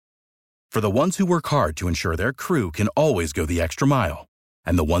For the ones who work hard to ensure their crew can always go the extra mile,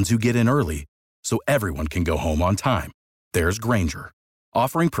 and the ones who get in early so everyone can go home on time, there's Grainger,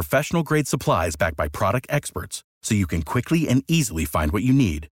 offering professional-grade supplies backed by product experts so you can quickly and easily find what you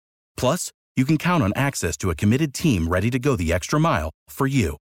need. Plus, you can count on access to a committed team ready to go the extra mile for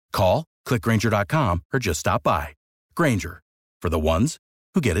you. Call, click Grainger.com, or just stop by. Grainger, for the ones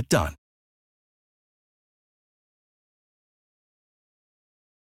who get it done.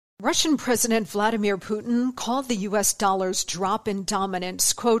 Russian President Vladimir Putin called the U.S. dollar's drop in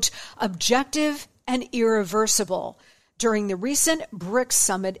dominance, quote, objective and irreversible during the recent BRICS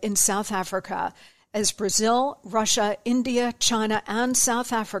summit in South Africa, as Brazil, Russia, India, China, and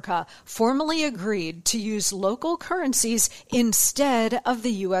South Africa formally agreed to use local currencies instead of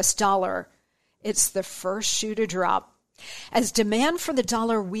the U.S. dollar. It's the first shoe to drop. As demand for the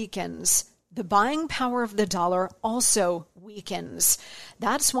dollar weakens, the buying power of the dollar also weakens.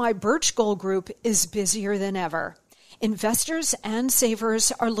 That's why Birch Gold Group is busier than ever. Investors and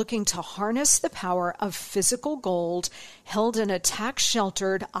savers are looking to harness the power of physical gold held in a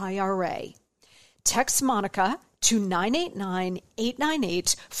tax-sheltered IRA. Text Monica to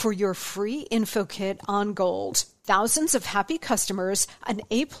 989-898 for your free info kit on gold. Thousands of happy customers, an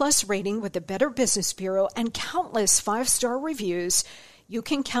A-plus rating with the Better Business Bureau, and countless 5-star reviews. You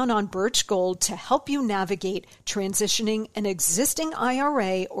can count on Birch Gold to help you navigate transitioning an existing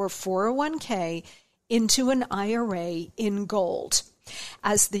IRA or 401k into an IRA in gold.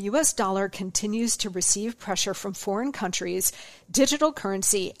 As the U.S. dollar continues to receive pressure from foreign countries, digital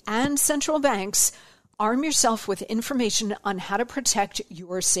currency, and central banks, arm yourself with information on how to protect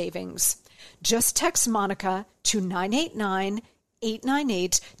your savings. Just text Monica to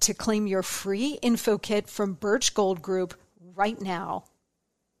 989-898 to claim your free info kit from Birch Gold Group right now.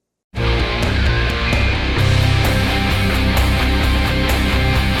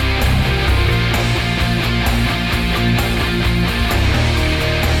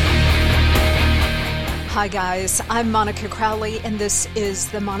 Hi guys, I'm Monica Crowley, and this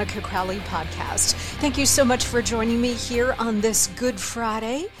is the Monica Crowley Podcast. Thank you so much for joining me here on this Good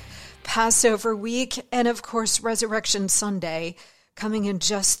Friday, Passover week, and of course Resurrection Sunday, coming in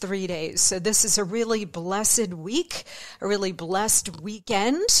just 3 days. So this is a really blessed week, a really blessed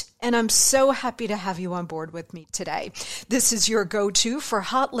weekend, and I'm so happy to have you on board with me today. This is your go-to for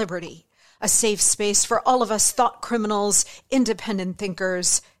Hot Liberty, a safe space for all of us thought criminals, independent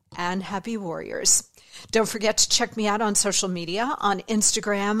thinkers, and happy warriors. Don't forget to check me out on social media. On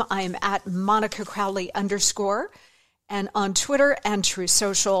Instagram, I am at Monica Crowley _, and on Twitter and True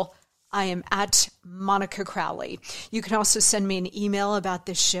Social, I am at Monica Crowley. You can also send me an email about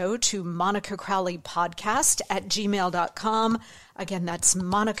this show to monicacrowleypodcast@gmail.com. Again, that's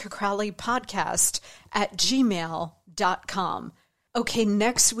monicacrowleypodcast@gmail.com. Okay,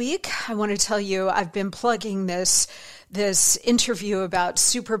 next week, I want to tell you, I've been plugging this interview about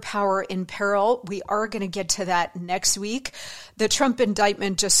superpower in peril. We are going to get to that next week. The Trump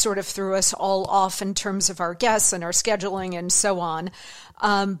indictment just sort of threw us all off in terms of our guests and our scheduling and so on.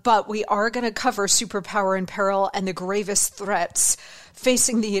 But we are going to cover superpower in peril and the gravest threats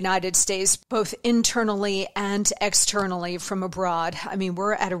facing the United States, both internally and externally from abroad. I mean,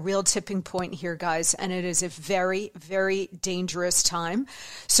 we're at a real tipping point here, guys, and it is a very, very dangerous time.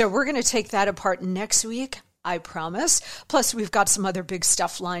 So we're going to take that apart next week, I promise. Plus, we've got some other big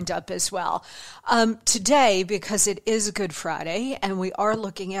stuff lined up as well. Today, because it is Good Friday, and we are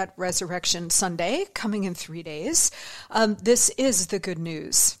looking at Resurrection Sunday, coming in 3 days, this is the good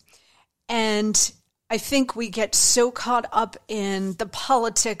news. And I think we get so caught up in the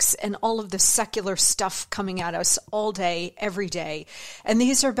politics and all of the secular stuff coming at us all day, every day. And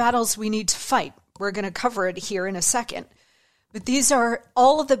these are battles we need to fight. We're going to cover it here in a second. But these are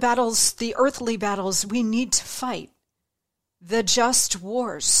all of the battles, the earthly battles we need to fight. The just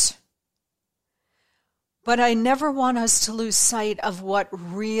wars. But I never want us to lose sight of what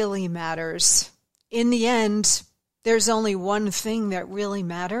really matters. In the end, there's only one thing that really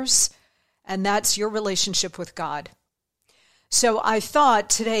matters, and that's your relationship with God. So I thought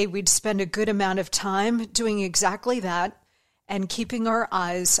today we'd spend a good amount of time doing exactly that and keeping our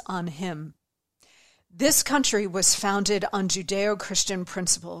eyes on Him. This country was founded on Judeo-Christian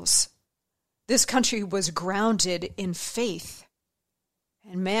principles. This country was grounded in faith.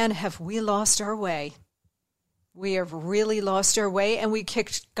 And man, have we lost our way. We have really lost our way, and we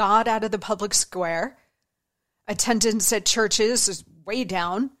kicked God out of the public square. Attendance at churches is way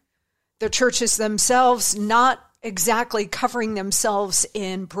down. The churches themselves not exactly covering themselves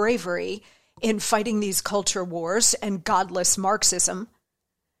in bravery in fighting these culture wars and godless Marxism.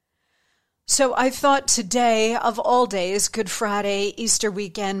 So I thought today, of all days, Good Friday, Easter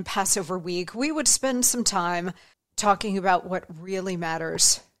weekend, Passover week, we would spend some time talking about what really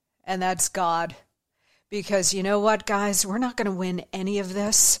matters, and that's God. Because you know what, guys? We're not going to win any of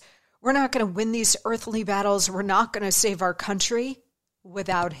this. We're not going to win these earthly battles. We're not going to save our country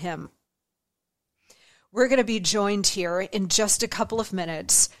without Him. We're going to be joined here in just a couple of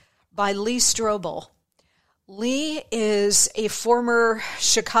minutes by Lee Strobel. Lee is a former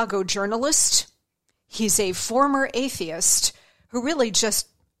Chicago journalist. He's a former atheist who really just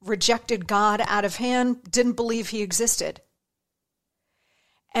rejected God out of hand, didn't believe He existed.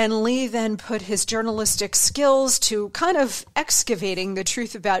 And Lee then put his journalistic skills to kind of excavating the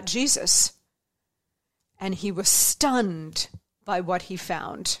truth about Jesus. And he was stunned by what he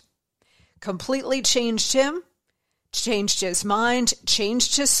found. Completely changed him, changed his mind,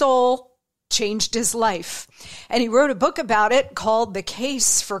 changed his soul, changed his life. And he wrote a book about it called The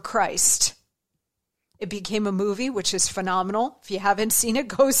Case for Christ. It became a movie, which is phenomenal. If you haven't seen it,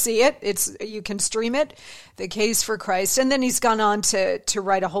 go see it. You can stream it, The Case for Christ. And then he's gone on to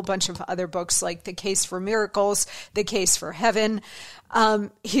write a whole bunch of other books like The Case for Miracles, The Case for Heaven.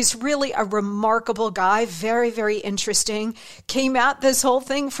 He's really a remarkable guy, very, very interesting. Came at this whole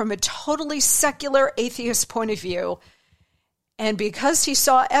thing from a totally secular atheist point of view. And because he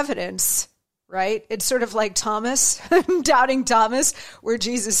saw evidence, right? It's sort of like Thomas, doubting Thomas, where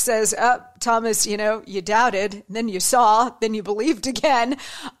Jesus says, Thomas, you doubted, then you saw, then you believed again.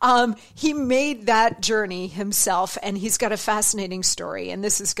 He made that journey himself, and he's got a fascinating story. And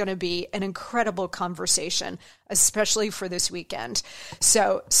this is going to be an incredible conversation, especially for this weekend.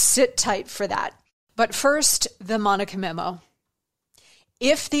 So sit tight for that. But first, the Monica Memo.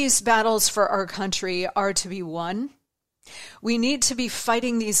 If these battles for our country are to be won, we need to be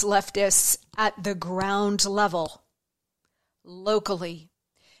fighting these leftists at the ground level, locally,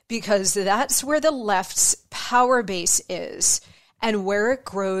 because that's where the left's power base is and where it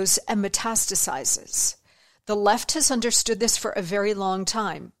grows and metastasizes. The left has understood this for a very long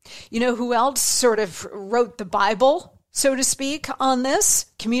time. You know who else sort of wrote the Bible, so to speak, on this?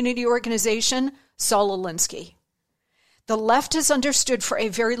 Community organization, Saul Alinsky. The left has understood for a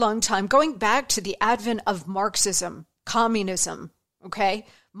very long time, going back to the advent of Marxism, communism, okay?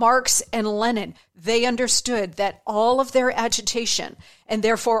 Marx and Lenin, they understood that all of their agitation and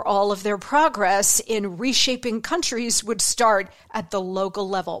therefore all of their progress in reshaping countries would start at the local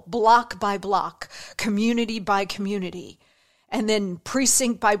level, block by block, community by community, and then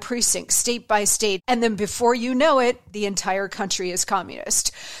precinct by precinct, state by state. And then before you know it, the entire country is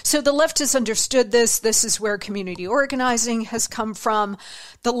communist. So the left has understood this. This is where community organizing has come from.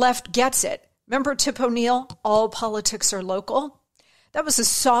 The left gets it. Remember Tip O'Neill, all politics are local? That was a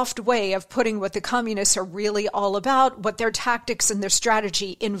soft way of putting what the communists are really all about, what their tactics and their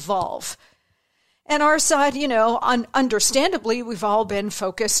strategy involve. And our side, understandably, we've all been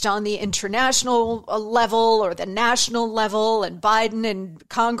focused on the international level or the national level and Biden and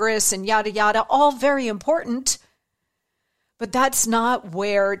Congress and yada, yada, all very important. But that's not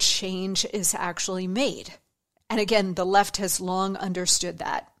where change is actually made. And again, the left has long understood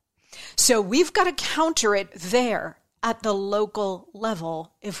that. So we've got to counter it there at the local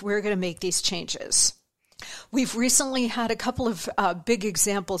level if we're going to make these changes. We've recently had a couple of big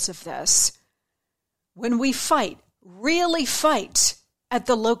examples of this. When we fight, really fight at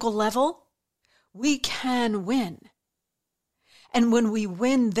the local level, we can win. And when we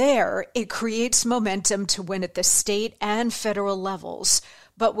win there, it creates momentum to win at the state and federal levels.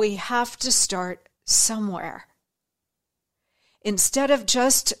 But we have to start somewhere. Instead of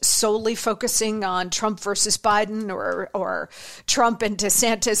just solely focusing on Trump versus Biden or Trump and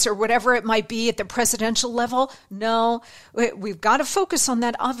DeSantis or whatever it might be at the presidential level, no, we've got to focus on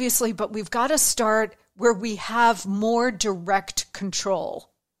that, obviously, but we've got to start where we have more direct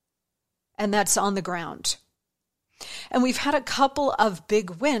control, and that's on the ground. And we've had a couple of big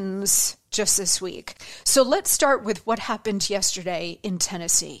wins just this week. So let's start with what happened yesterday in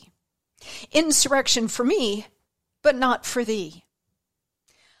Tennessee. Insurrection for me, but not for thee.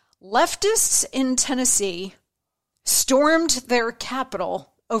 Leftists in Tennessee stormed their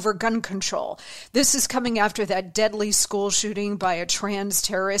capital over gun control. This is coming after that deadly school shooting by a trans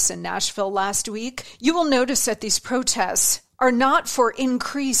terrorist in Nashville last week. You will notice that these protests are not for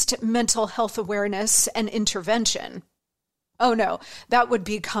increased mental health awareness and intervention. Oh no, that would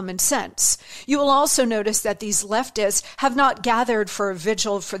be common sense. You will also notice that these leftists have not gathered for a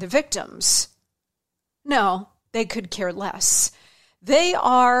vigil for the victims. No, they could care less. They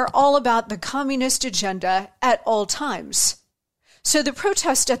are all about the communist agenda at all times. So the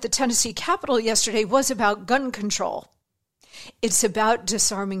protest at the Tennessee Capitol yesterday was about gun control. It's about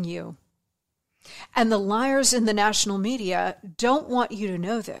disarming you. And the liars in the national media don't want you to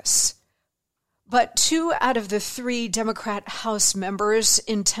know this. But 2 out of the 3 Democrat House members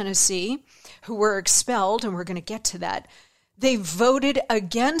in Tennessee who were expelled, and we're going to get to that, they voted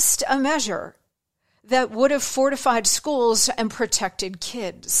against a measure that would have fortified schools and protected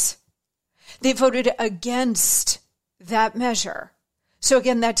kids. They voted against that measure. So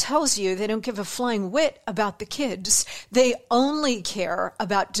again, that tells you they don't give a flying whit about the kids. They only care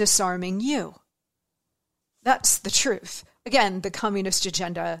about disarming you. That's the truth. Again, the communist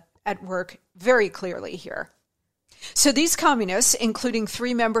agenda at work very clearly here. So these communists, including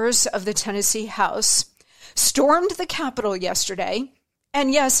 3 members of the Tennessee House, stormed the Capitol yesterday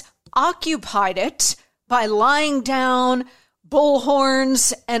and, yes, occupied it by lying down,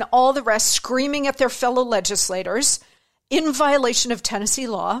 bullhorns, and all the rest, screaming at their fellow legislators in violation of Tennessee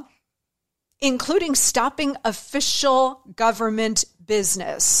law, including stopping official government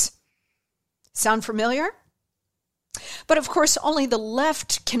business. Sound familiar? But of course, only the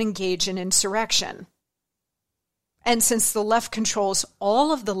left can engage in insurrection. And since the left controls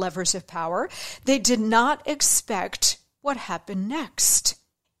all of the levers of power, they did not expect what happened next.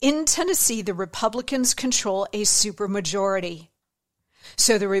 In Tennessee, the Republicans control a supermajority.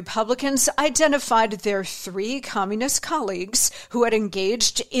 So the Republicans identified their 3 communist colleagues who had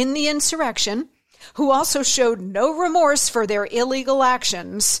engaged in the insurrection, who also showed no remorse for their illegal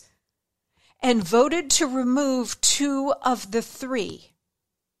actions, and voted to remove 2 of the 3.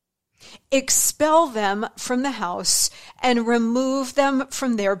 Expel them from the House and remove them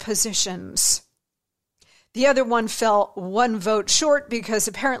from their positions. The other one fell 1 vote short because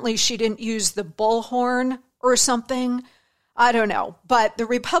apparently she didn't use the bullhorn or something. I don't know. But the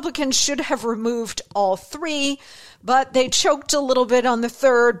Republicans should have removed all 3, but they choked a little bit on the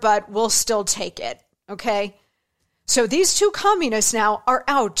 3rd, but we'll still take it. Okay? So these 2 communists now are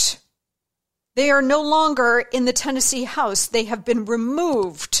out. They are no longer in the Tennessee House. They have been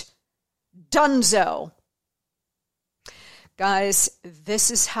removed. Dunzo. Guys,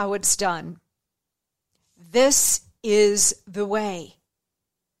 this is how it's done. This is the way.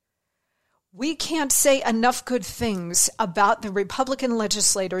 We can't say enough good things about the Republican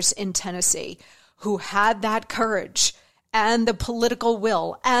legislators in Tennessee who had that courage and the political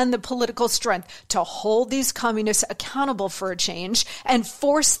will and the political strength to hold these communists accountable for a change and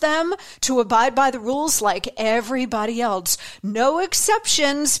force them to abide by the rules like everybody else. No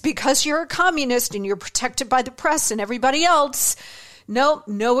exceptions because you're a communist and you're protected by the press and everybody else.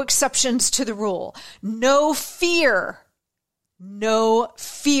 No exceptions to the rule. No fear. No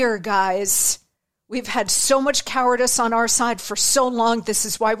fear, guys. We've had so much cowardice on our side for so long. This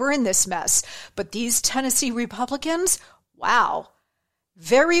is why we're in this mess. But these Tennessee Republicans, wow.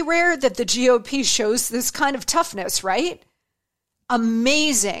 Very rare that the GOP shows this kind of toughness, right?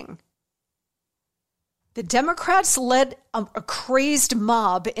 Amazing. The Democrats led a crazed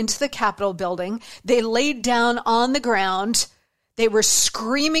mob into the Capitol building. They laid down on the ground. They were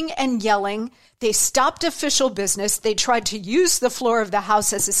screaming and yelling. They stopped official business. They tried to use the floor of the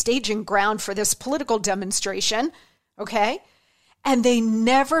House as a staging ground for this political demonstration, okay? And they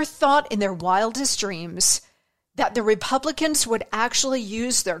never thought in their wildest dreams that the Republicans would actually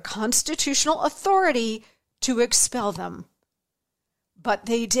use their constitutional authority to expel them. But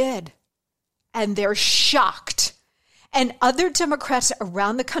they did. And they're shocked. And other Democrats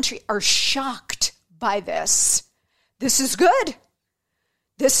around the country are shocked by this. This is good.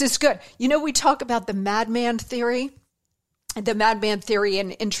 This is good. You know, we talk about the madman theory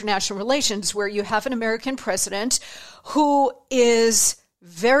in international relations, where you have an American president who is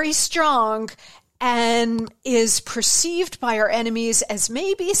very strong and is perceived by our enemies as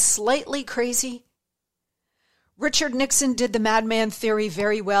maybe slightly crazy. Richard Nixon did the madman theory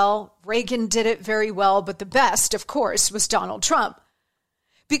very well. Reagan did it very well. But the best, of course, was Donald Trump.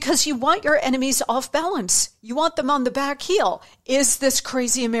 Because you want your enemies off balance. You want them on the back heel. Is this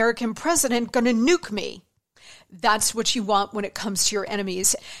crazy American president going to nuke me? That's what you want when it comes to your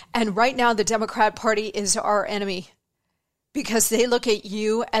enemies. And right now, the Democrat Party is our enemy because they look at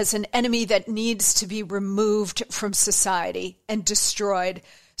you as an enemy that needs to be removed from society and destroyed.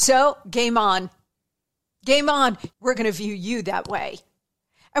 So, game on. Game on. We're going to view you that way.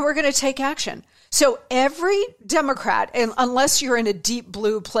 And we're going to take action. So every Democrat, and unless you're in a deep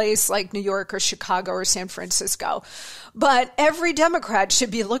blue place like New York or Chicago or San Francisco, but every Democrat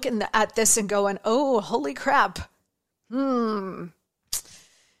should be looking at this and going, oh, holy crap.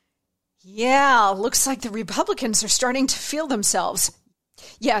 Yeah, looks like the Republicans are starting to feel themselves.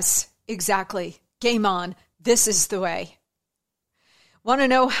 Yes, exactly. Game on. This is the way. Want to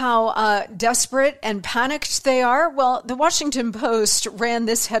know how desperate and panicked they are? Well, the Washington Post ran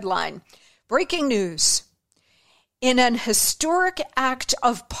this headline. Breaking news. In an historic act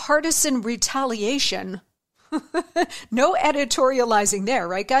of partisan retaliation, no editorializing there,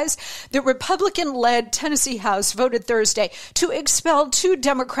 right, guys? The Republican-led Tennessee House voted Thursday to expel 2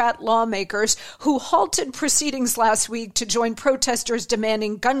 Democrat lawmakers who halted proceedings last week to join protesters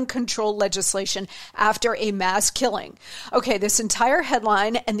demanding gun control legislation after a mass killing. Okay, this entire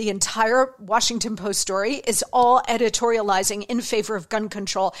headline and the entire Washington Post story is all editorializing in favor of gun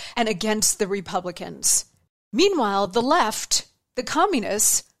control and against the Republicans. Meanwhile, the left, the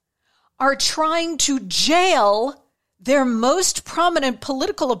communists, are trying to jail their most prominent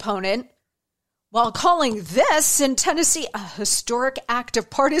political opponent while calling this in Tennessee a historic act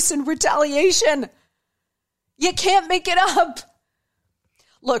of partisan retaliation. You can't make it up.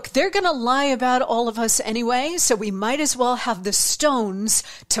 Look, they're going to lie about all of us anyway, so we might as well have the stones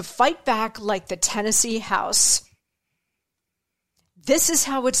to fight back like the Tennessee House. This is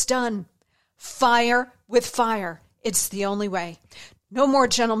how it's done. Fire with fire. It's the only way. No more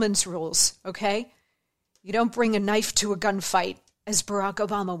gentlemen's rules, okay? You don't bring a knife to a gunfight, as Barack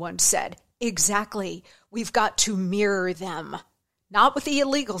Obama once said. Exactly. We've got to mirror them. Not with the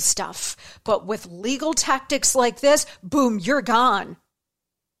illegal stuff, but with legal tactics like this, boom, you're gone.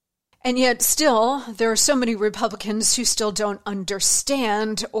 And yet still, there are so many Republicans who still don't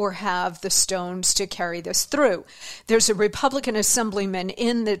understand or have the stones to carry this through. There's a Republican assemblyman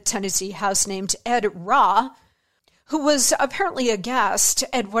in the Tennessee House named Ed Rah, who was apparently aghast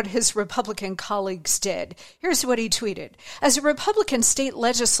at what his Republican colleagues did. Here's what he tweeted. As a Republican state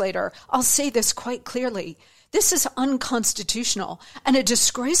legislator, I'll say this quite clearly. This is unconstitutional and a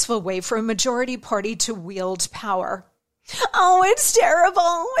disgraceful way for a majority party to wield power. Oh, it's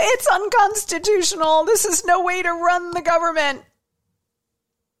terrible. It's unconstitutional. This is no way to run the government.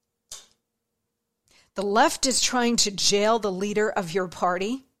 The left is trying to jail the leader of your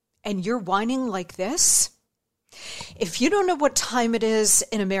party, and you're whining like this? If you don't know what time it is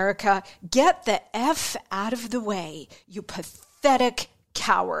in America, get the F out of the way, you pathetic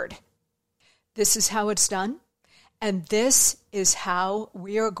coward. This is how it's done, and this is how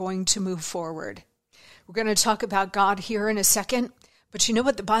we are going to move forward. We're going to talk about God here in a second, but you know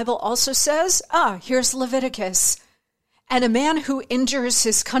what the Bible also says? Here's Leviticus. And a man who injures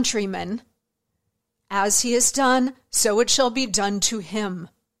his countrymen, as he has done, so it shall be done to him.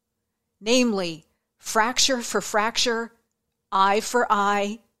 Namely, fracture for fracture, eye for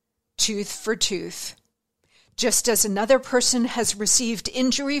eye, tooth for tooth. Just as another person has received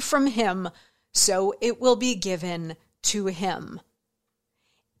injury from him, so it will be given to him.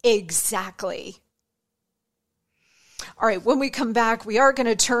 Exactly. All right, when we come back, we are going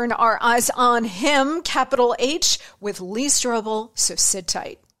to turn our eyes on him, capital H, with Lee Strobel, so sit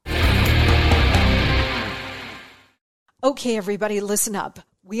tight. Okay, everybody, listen up.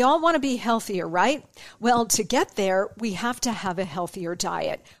 We all want to be healthier, right? Well, to get there, we have to have a healthier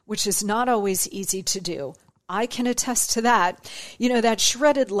diet, which is not always easy to do. I can attest to that. You know, that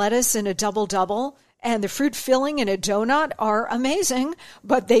shredded lettuce in a double-double and the fruit filling in a donut are amazing,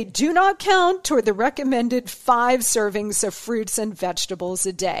 but they do not count toward the recommended 5 servings of fruits and vegetables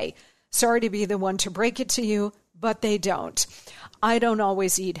a day. Sorry to be the one to break it to you, but they don't. I don't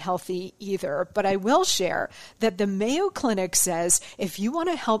always eat healthy either, but I will share that the Mayo Clinic says if you want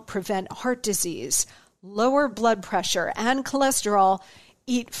to help prevent heart disease, lower blood pressure, and cholesterol,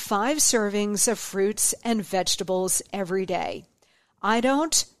 eat 5 servings of fruits and vegetables every day. I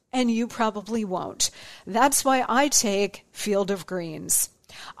don't, and you probably won't. That's why I take Field of Greens.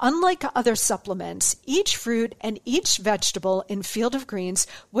 Unlike other supplements, each fruit and each vegetable in Field of Greens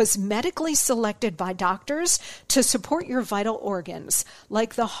was medically selected by doctors to support your vital organs,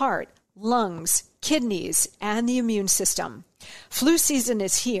 like the heart, lungs, kidneys, and the immune system. Flu season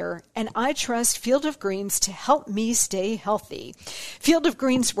is here, and I trust Field of Greens to help me stay healthy. Field of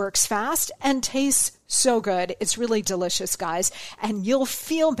Greens works fast and tastes so good. It's really delicious, guys, and you'll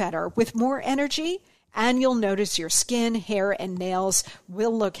feel better with more energy, and you'll notice your skin, hair, and nails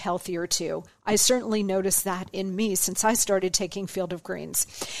will look healthier too. I certainly noticed that in me since I started taking Field of Greens.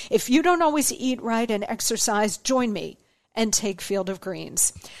 If you don't always eat right and exercise, join me and take Field of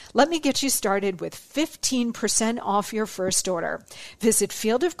Greens. Let me get you started with 15% off your first order. Visit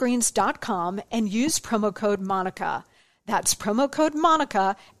fieldofgreens.com and use promo code Monica. That's promo code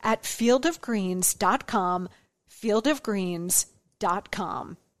Monica at fieldofgreens.com,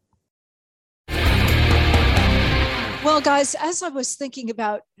 fieldofgreens.com. Well, guys, as I was thinking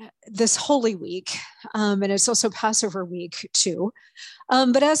about this Holy Week, and it's also Passover week too,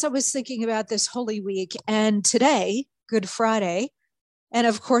 but as I was thinking about this Holy Week and today, Good Friday, and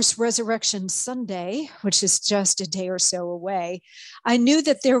of course, Resurrection Sunday, which is just a day or so away, I knew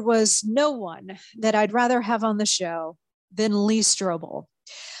that there was no one that I'd rather have on the show than Lee Strobel.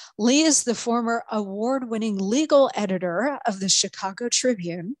 Lee is the former award-winning legal editor of the Chicago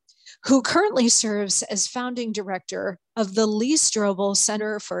Tribune, who currently serves as founding director of the Lee Strobel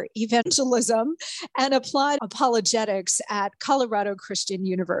Center for Evangelism and Applied Apologetics at Colorado Christian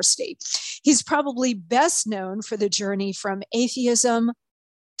University. He's probably best known for the journey from atheism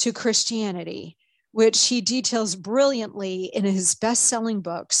to Christianity, which he details brilliantly in his best-selling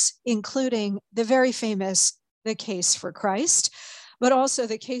books, including the very famous The Case for Christ, but also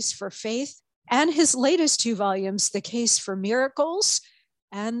The Case for Faith, and his latest 2 volumes, The Case for Miracles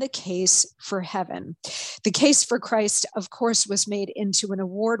and The Case for Heaven. The Case for Christ, of course, was made into an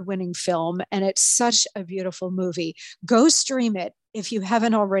award-winning film, and it's such a beautiful movie. Go stream it if you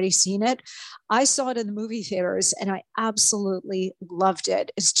haven't already seen it. I saw it in the movie theaters, and I absolutely loved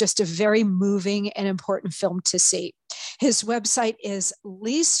it. It's just a very moving and important film to see. His website is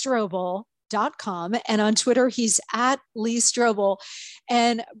leestrobel.com, and on Twitter he's at Lee Strobel.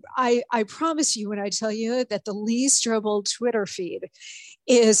 And I promise you when I tell you that the Lee Strobel Twitter feed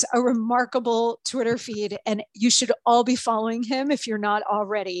is a remarkable Twitter feed, and you should all be following him if you're not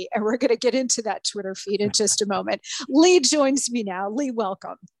already. And we're going to get into that Twitter feed in just a moment. Lee joins me now. Lee,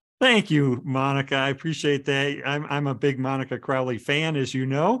 welcome. Thank you, Monica. I appreciate that. I'm a big Monica Crowley fan, as you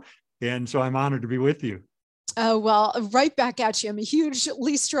know, and so I'm honored to be with you. Oh, well, right back at you. I'm a huge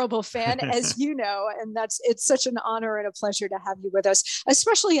Lee Strobel fan, as you know, and it's such an honor and a pleasure to have you with us,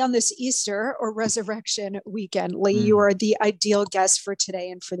 especially on this Easter or Resurrection weekend. Lee, you are the ideal guest for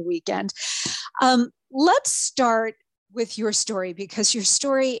today and for the weekend. Let's start with your story, because your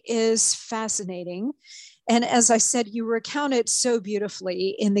story is fascinating. And as I said, you recount it so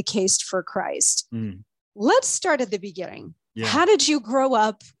beautifully in The Case for Christ. Let's start at the beginning. Yeah. How did you grow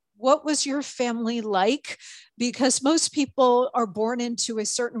up? What was your family like? Because most people are born into a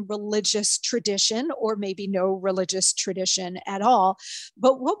certain religious tradition, or maybe no religious tradition at all.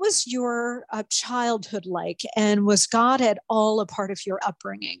 But what was your childhood like? And was God at all a part of your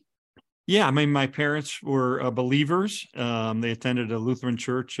upbringing? Yeah, I mean, my parents were believers. They attended a Lutheran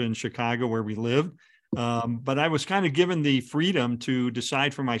church in Chicago where we lived. But I was kind of given the freedom to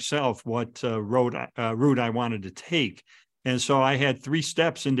decide for myself what route I wanted to take. And so I had 3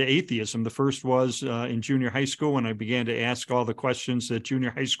 steps into atheism. The first was in junior high school, when I began to ask all the questions that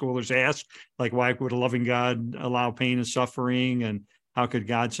junior high schoolers ask, like why would a loving God allow pain and suffering, and how could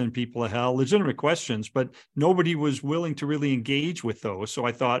God send people to hell? Legitimate questions, but nobody was willing to really engage with those. So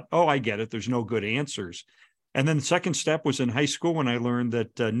I thought, oh, I get it. There's no good answers. And then the second step was in high school, when I learned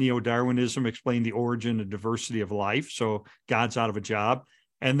that neo-Darwinism explained the origin and diversity of life. So God's out of a job.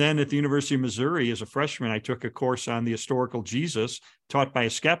 And then at the University of Missouri, as a freshman, I took a course on the historical Jesus taught by a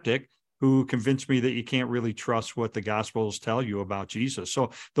skeptic who convinced me that you can't really trust what the Gospels tell you about Jesus.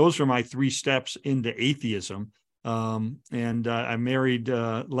 So those are my 3 steps into atheism. I married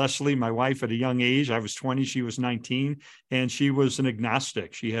Leslie, my wife, at a young age. I was 20, she was 19, and she was an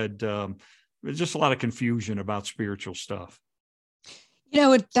agnostic. She had just a lot of confusion about spiritual stuff. You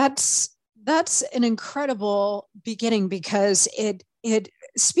know, that's an incredible beginning, because it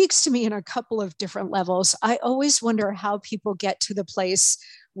speaks to me in a couple of different levels. I always wonder how people get to the place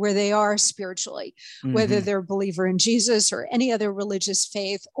where they are spiritually, whether they're a believer in Jesus or any other religious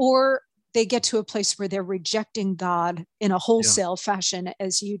faith, or they get to a place where they're rejecting God in a wholesale fashion,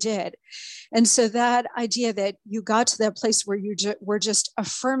 as you did. And so that idea that you got to that place where you were just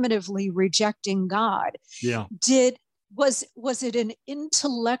affirmatively rejecting God, was it an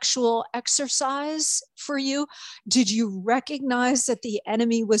intellectual exercise for you? Did you recognize that the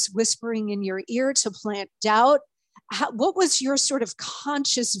enemy was whispering in your ear to plant doubt? What was your sort of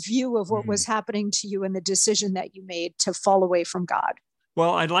conscious view of what was happening to you and the decision that you made to fall away from God?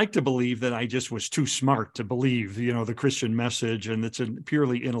 Well, I'd like to believe that I just was too smart to believe, the Christian message, and it's a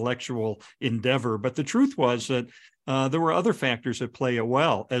purely intellectual endeavor. But the truth was that there were other factors at play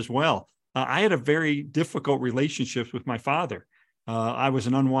as well. I had a very difficult relationship with my father. I was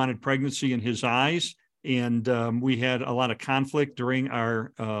an unwanted pregnancy in his eyes, and we had a lot of conflict during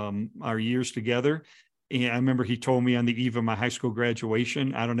our years together. And I remember he told me on the eve of my high school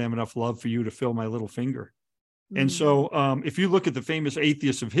graduation, "I don't have enough love for you to fill my little finger." And so if you look at the famous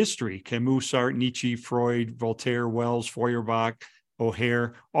atheists of history, Camus, Sartre, Nietzsche, Freud, Voltaire, Wells, Feuerbach,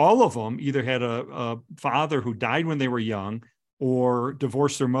 O'Hare, all of them either had a father who died when they were young, or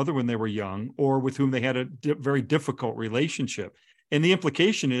divorced their mother when they were young, or with whom they had a very difficult relationship. And the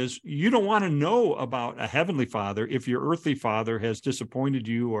implication is you don't want to know about a heavenly father if your earthly father has disappointed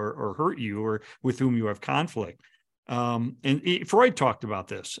you or hurt you, or with whom you have conflict. Freud talked about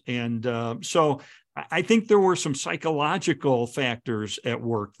this. And so I think there were some psychological factors at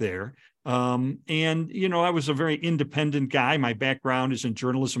work there. I was a very independent guy. My background is in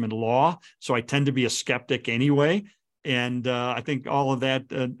journalism and law, so I tend to be a skeptic anyway. And I think all of that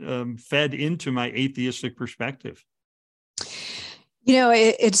fed into my atheistic perspective.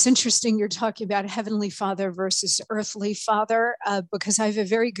 It's interesting you're talking about Heavenly Father versus Earthly Father, because I have a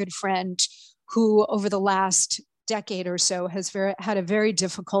very good friend who over the last decade or so has had a very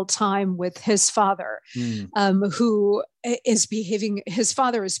difficult time with his father, who is behaving, his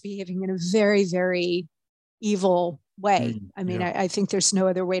father is behaving in a very, very evil way. I think there's no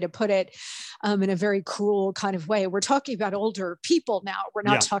other way to put it, in a very cruel kind of way. We're talking about older people now. We're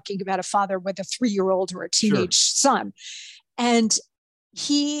not talking about a father with a 3-year-old or a teenage son. And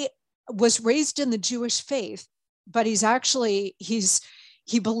he was raised in the Jewish faith, but he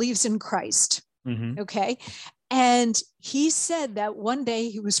believes in Christ. Okay. And he said that one day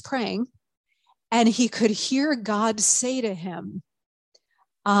he was praying and he could hear God say to him,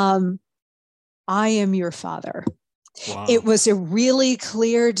 I am your father. Wow. It was a really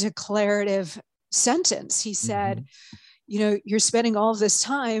clear declarative sentence. He said, you're spending all of this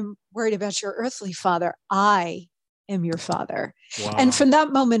time worried about your earthly father. I am your father. Wow. And from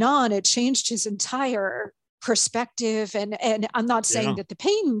that moment on, it changed his entire perspective. And I'm not saying that the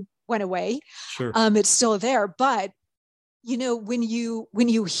pain went away. Sure. It's still there. But, when you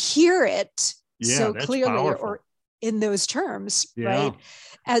hear it so clearly or in those terms, right,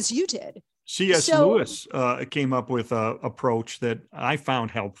 as you did. C.S. Lewis came up with an approach that I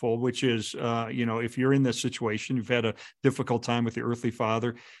found helpful, which is, if you're in this situation, you've had a difficult time with your earthly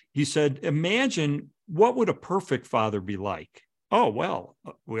father. He said, imagine what would a perfect father be like? Oh, well,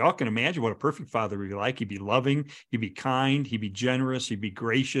 we all can imagine what a perfect father would be like. He'd be loving, he'd be kind, he'd be generous, he'd be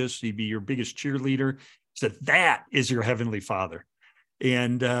gracious, he'd be your biggest cheerleader. He said, that is your heavenly father.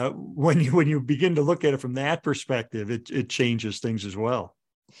 And when you begin to look at it from that perspective, it changes things as well.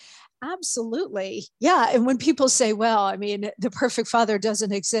 Absolutely. Yeah. And when people say, well, the perfect father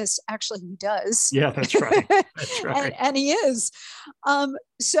doesn't exist, actually he does. Yeah, that's right. That's right. and he is.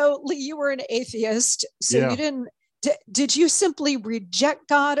 So Lee, you were an atheist. So you didn't, did you simply reject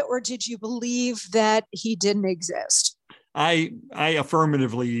God, or did you believe that he didn't exist? I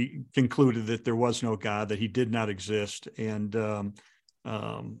affirmatively concluded that there was no God, that he did not exist. And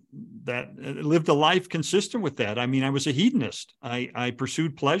that lived a life consistent with that. I was a hedonist. I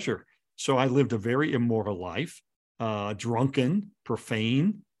pursued pleasure. So I lived a very immoral life, drunken,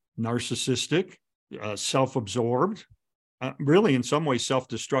 profane, narcissistic, self-absorbed, really in some ways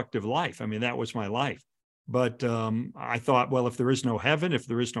self-destructive life. That was my life. But I thought, well, if there is no heaven, if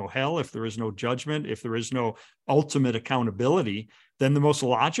there is no hell, if there is no judgment, if there is no ultimate accountability, then the most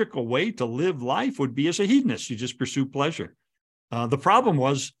logical way to live life would be as a hedonist. You just pursue pleasure. The problem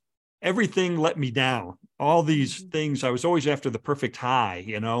was everything let me down. All these things, I was always after the perfect high,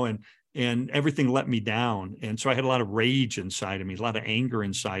 and everything let me down. And so I had a lot of rage inside of me, a lot of anger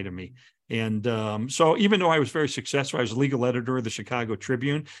inside of me. And so even though I was very successful, I was legal editor of the Chicago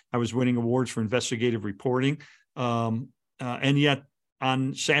Tribune. I was winning awards for investigative reporting. And yet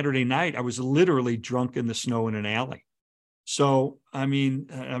on Saturday night, I was literally drunk in the snow in an alley. So, I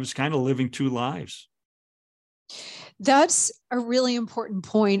was kind of living two lives. That's a really important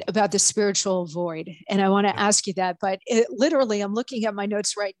point about the spiritual void. And I want to ask you that, but literally, I'm looking at my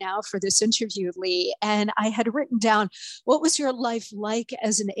notes right now for this interview, Lee, and I had written down, what was your life like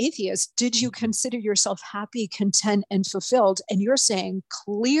as an atheist? Did you consider yourself happy, content, and fulfilled? And you're saying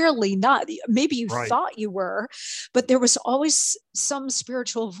clearly not. Maybe you thought you were, but there was always some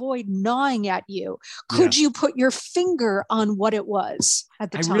spiritual void gnawing at you. Could you put your finger on what it was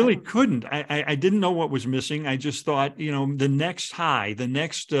at the time? I really couldn't. I didn't know what was missing. I just thought, the next high, the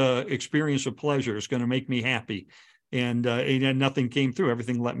next experience of pleasure is going to make me happy. And nothing came through.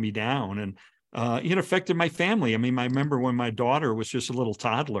 Everything let me down. And it affected my family. I remember when my daughter was just a little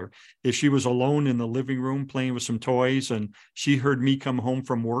toddler, if she was alone in the living room playing with some toys and she heard me come home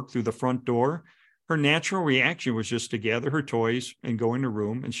from work through the front door, her natural reaction was just to gather her toys and go in the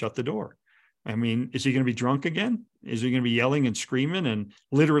room and shut the door. Is he going to be drunk again? Is he going to be yelling and screaming and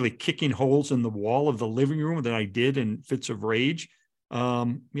literally kicking holes in the wall of the living room that I did in fits of rage?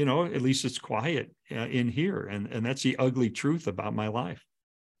 At least it's quiet in here. And that's the ugly truth about my life.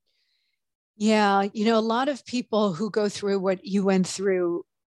 Yeah. A lot of people who go through what you went through,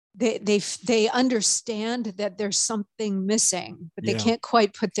 they understand that there's something missing, but they can't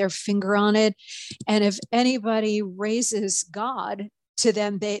quite put their finger on it. And if anybody raises God to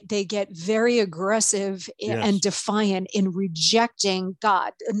them. They get very aggressive and defiant in rejecting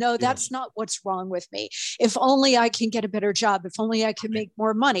God. No, that's not what's wrong with me. If only I can get a better job. If only I can make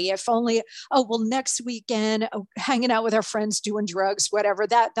more money. If only, next weekend, hanging out with our friends, doing drugs, whatever,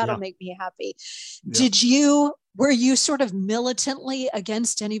 that'll make me happy. Were you sort of militantly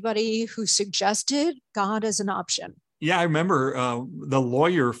against anybody who suggested God as an option? Yeah, I remember the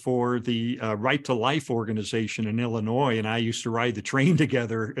lawyer for the Right to Life organization in Illinois, and I used to ride the train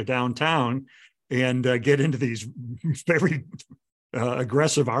together downtown and get into these very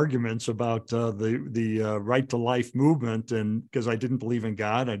aggressive arguments about the Right to Life movement, and because I didn't believe in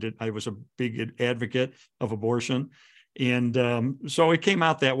God, I was a big advocate of abortion, and so it came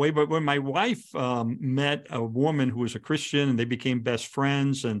out that way. But when my wife met a woman who was a Christian, and they became best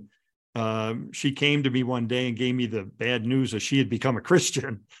friends, and she came to me one day and gave me the bad news that she had become a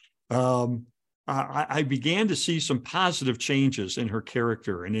Christian. I began to see some positive changes in her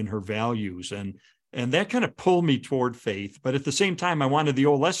character and in her values, and that kind of pulled me toward faith. But at the same time, I wanted the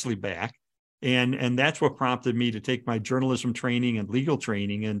old Leslie back, and that's what prompted me to take my journalism training and legal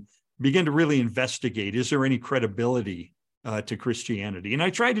training and begin to really investigate: is there any credibility to Christianity? And I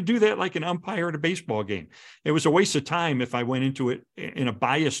tried to do that like an umpire at a baseball game. It was a waste of time if I went into it in a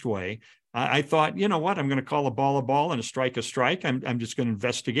biased way. I thought, you know what, I'm going to call a ball and a strike a strike. I'm just going to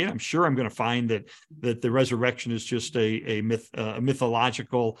investigate. I'm sure I'm going to find that the resurrection is just a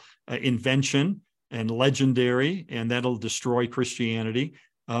mythological invention and legendary, and that'll destroy Christianity.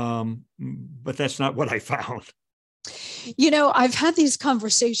 But that's not what I found. I've had these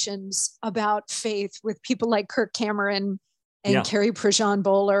conversations about faith with people like Kirk Cameron and Carrie Prejean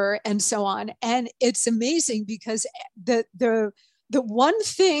Bowler and so on. And it's amazing because the one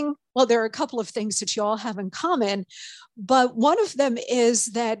thing, well, there are a couple of things that you all have in common, but one of them is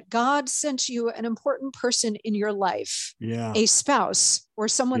that God sent you an important person in your life, a spouse or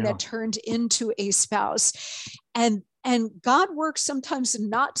someone that turned into a spouse. And God works sometimes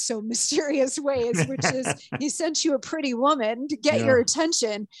in not so mysterious ways, which is he sent you a pretty woman to get your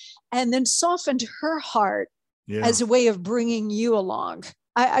attention and then softened her heart as a way of bringing you along.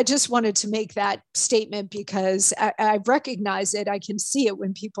 I just wanted to make that statement because I recognize it. I can see it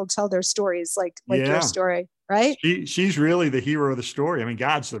when people tell their stories like your story, right? She's really the hero of the story. I mean,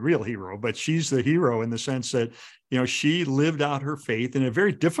 God's the real hero, but she's the hero in the sense that, she lived out her faith in a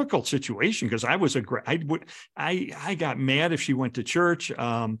very difficult situation because I got mad if she went to church.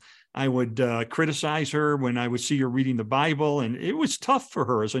 I would criticize her when I would see her reading the Bible. And it was tough for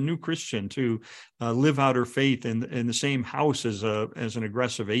her as a new Christian to live out her faith in the same house as an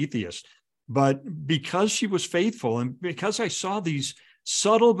aggressive atheist. But because she was faithful and because I saw these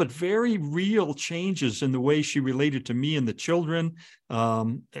subtle but very real changes in the way she related to me and the children,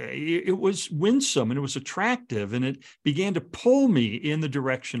 it was winsome and it was attractive, and it began to pull me in the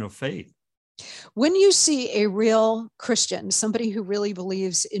direction of faith. When you see a real Christian, somebody who really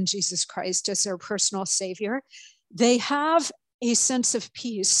believes in Jesus Christ as their personal savior, they have a sense of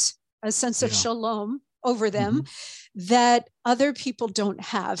peace, a sense of shalom over them that other people don't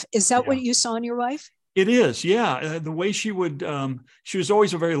have. Is that what you saw in your wife? It is, yeah. The way she would, she was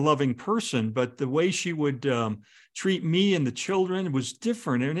always a very loving person, but the way she would treat me and the children was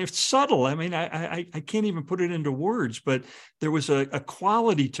different. And it's subtle. I mean, I can't even put it into words, but there was a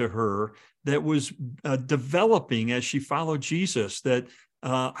quality to her that was developing as she followed Jesus that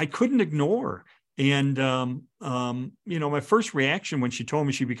I couldn't ignore. And, my first reaction when she told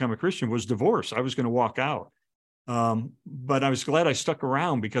me she'd become a Christian was divorce. I was going to walk out. But I was glad I stuck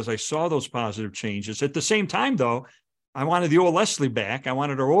around because I saw those positive changes. At the same time, though, I wanted the old Leslie back. I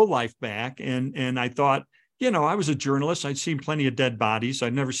wanted her old life back. And I thought, I was a journalist. I'd seen plenty of dead bodies.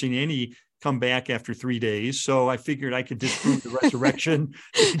 I'd never seen any come back after 3 days. So I figured I could disprove the resurrection.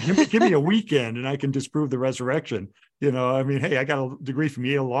 Give me a weekend and I can disprove the resurrection. Hey, I got a degree from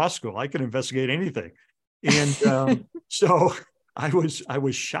Yale Law School. I can investigate anything. And so I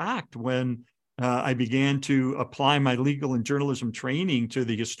was shocked when I began to apply my legal and journalism training to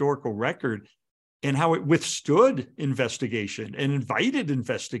the historical record and how it withstood investigation and invited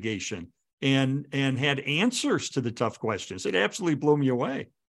investigation and had answers to the tough questions. It absolutely blew me away.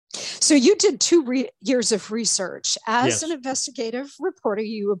 So you did 2 years of research. As an investigative reporter,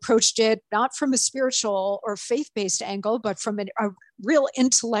 you approached it not from a spiritual or faith-based angle, but from a real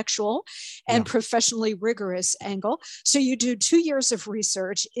intellectual and professionally rigorous angle. So you do 2 years of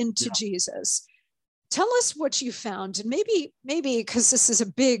research into Jesus. Tell us what you found, and maybe because this is a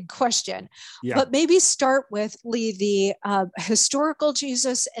big question, but maybe start with, Lee, the historical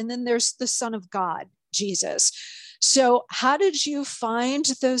Jesus, and then there's the Son of God, Jesus. So how did you find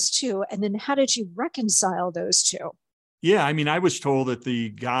those two, and then how did you reconcile those two? Yeah, I mean, I was told that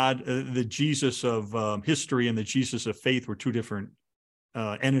the Jesus of history and the Jesus of faith were two different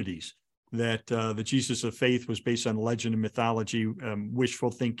entities. That the Jesus of faith was based on legend and mythology,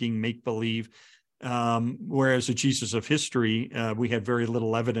 wishful thinking, make believe, whereas the Jesus of history we had very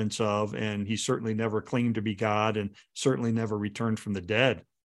little evidence of, and he certainly never claimed to be God, and certainly never returned from the dead.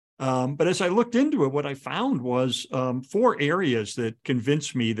 But as I looked into it, what I found was 4 areas that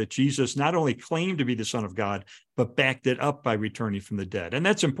convinced me that Jesus not only claimed to be the Son of God, but backed it up by returning from the dead. And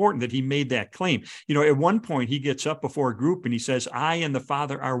that's important that he made that claim. You know, at one point, he gets up before a group and he says, I and the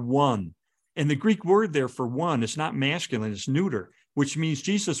Father are one. And the Greek word there for one is not masculine, it's neuter, which means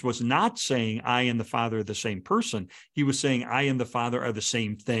Jesus was not saying I and the Father are the same person. He was saying I and the Father are the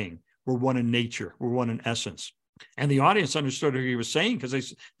same thing. We're one in nature. We're one in essence. And the audience understood what he was saying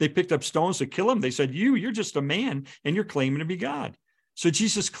because they picked up stones to kill him. They said, you're just a man and you're claiming to be God. So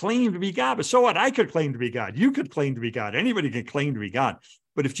Jesus claimed to be God, but so what? I could claim to be God. You could claim to be God. Anybody can claim to be God.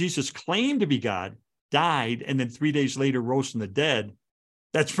 But if Jesus claimed to be God, died, and then 3 days later rose from the dead,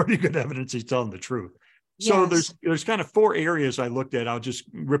 that's pretty good evidence he's telling the truth. So there's kind of 4 areas I looked at. I'll just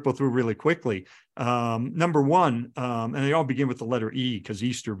ripple through really quickly. Number one, and they all begin with the letter E because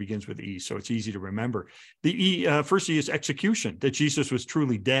Easter begins with E, so it's easy to remember. The first E is execution, that Jesus was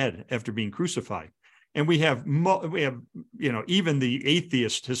truly dead after being crucified. And we have, even the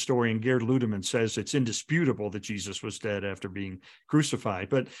atheist historian Gerd Ludemann says it's indisputable that Jesus was dead after being crucified.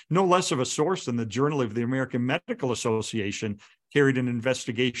 But no less of a source than the Journal of the American Medical Association carried an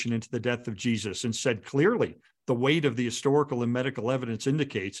investigation into the death of Jesus and said clearly the weight of the historical and medical evidence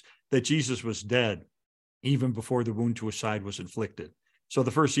indicates that Jesus was dead even before the wound to his side was inflicted. So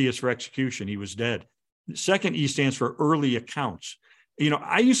the first E is for execution. He was dead. The second E stands for early accounts. You know,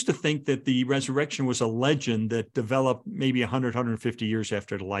 I used to think that the resurrection was a legend that developed maybe 100, 150 years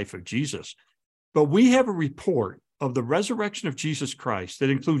after the life of Jesus. But we have a report of the resurrection of Jesus Christ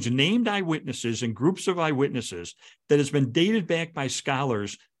that includes named eyewitnesses and groups of eyewitnesses that has been dated back by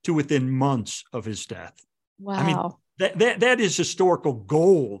scholars to within months of his death. Wow. I mean, that is historical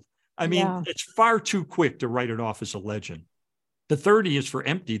gold. I mean, It's far too quick to write it off as a legend. The third E is for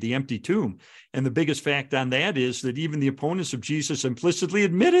empty, the empty tomb. And the biggest fact on that is that even the opponents of Jesus implicitly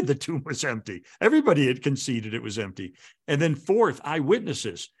admitted the tomb was empty. Everybody had conceded it was empty. And then fourth,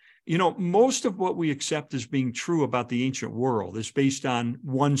 eyewitnesses. You know, most of what we accept as being true about the ancient world is based on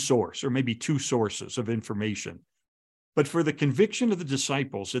one source or maybe 2 sources of information. But for the conviction of the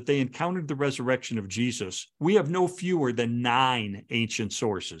disciples that they encountered the resurrection of Jesus, we have no fewer than 9 ancient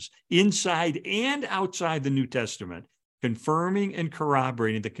sources inside and outside the New Testament, confirming and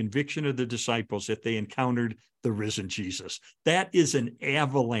corroborating the conviction of the disciples that they encountered the risen Jesus. That is an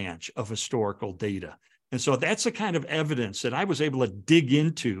avalanche of historical data. And so that's the kind of evidence that I was able to dig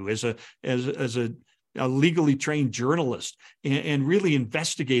into as a legally trained journalist and really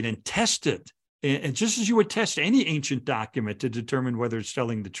investigate and test it. And just as you would test any ancient document to determine whether it's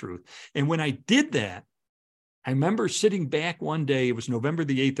telling the truth. And when I did that, I remember sitting back one day, it was November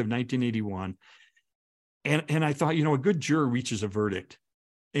the 8th of 1981. And I thought, a good juror reaches a verdict.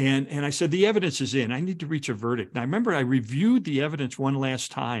 And I said, the evidence is in. I need to reach a verdict. And I remember I reviewed the evidence one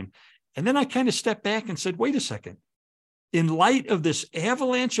last time. And then I kind of stepped back and said, wait a second. In light of this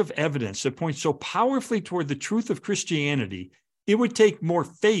avalanche of evidence that points so powerfully toward the truth of Christianity, it would take more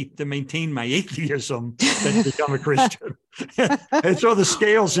faith to maintain my atheism than to become a Christian. And so the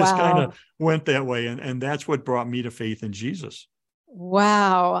scales just kind of went that way. And that's what brought me to faith in Jesus.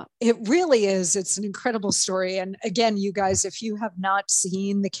 Wow. It really is. It's an incredible story. And again, you guys, if you have not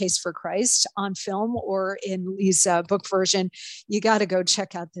seen The Case for Christ on film or in Lee's book version, you got to go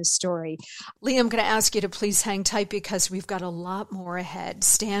check out this story. Lee, I'm going to ask you to please hang tight because we've got a lot more ahead.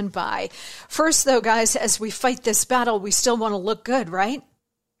 Stand by. First, though, guys, as we fight this battle, we still want to look good, right?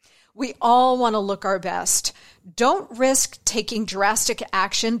 We all want to look our best. Don't risk taking drastic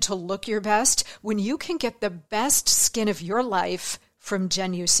action to look your best when you can get the best skin of your life from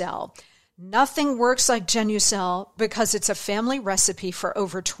Genucel. Nothing works like Genucel because it's a family recipe for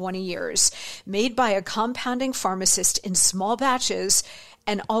over 20 years, made by a compounding pharmacist in small batches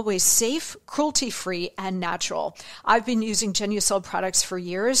and always safe, cruelty-free, and natural. I've been using Genucel products for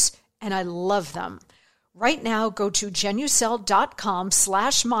years, and I love them. Right now, go to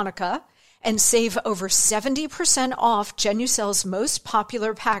Genucel.com/Monica and save over 70% off Genucel's most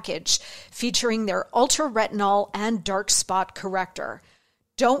popular package, featuring their Ultra Retinol and Dark Spot Corrector.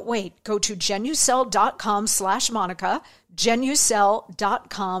 Don't wait. Go to Genucel.com/Monica,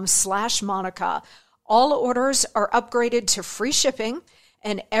 Genucel.com/Monica. All orders are upgraded to free shipping,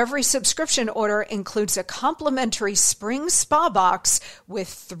 And every subscription order includes a complimentary spring spa box with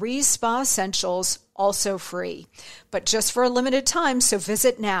 3 spa essentials, also free. But just for a limited time, so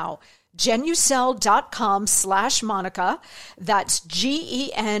visit now. Genucel.com/Monica. That's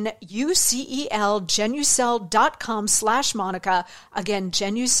GENUCEL, Genucel.com/Monica. Again,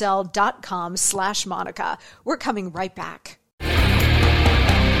 Genucel.com/Monica. We're coming right back.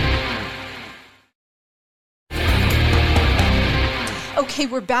 Okay,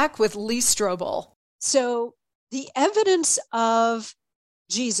 we're back with Lee Strobel. So the evidence of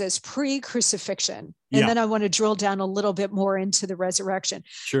Jesus pre-crucifixion, and then I want to drill down a little bit more into the resurrection.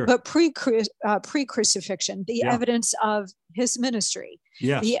 Sure. But pre-crucifixion, the evidence of his ministry,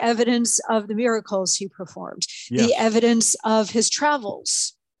 the evidence of the miracles he performed, the evidence of his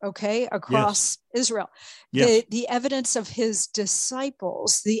travels, across Israel, the evidence of his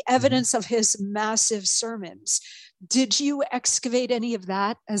disciples, the evidence of his massive sermons. Did you excavate any of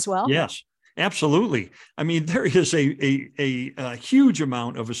that as well? Yes, absolutely. I mean, there is a huge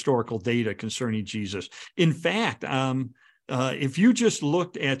amount of historical data concerning Jesus. In fact, if you just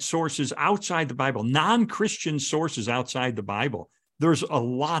looked at sources outside the Bible, non-Christian sources outside the Bible, there's a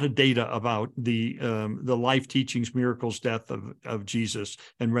lot of data about the life, teachings, miracles, death of Jesus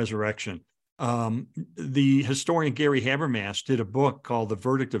and resurrection. The historian Gary Habermas did a book called The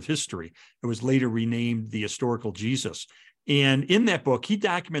Verdict of History. It was later renamed The Historical Jesus. And in that book, he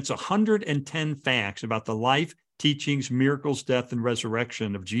documents 110 facts about the life, teachings, miracles, death, and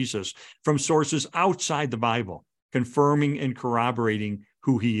resurrection of Jesus from sources outside the Bible, confirming and corroborating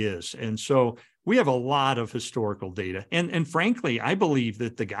who he is. And so we have a lot of historical data. And frankly, I believe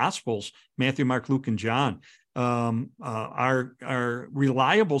that the Gospels, Matthew, Mark, Luke, and John, are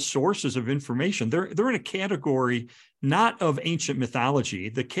reliable sources of information. They're in a category not of ancient mythology.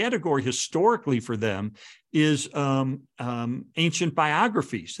 The category historically for them is ancient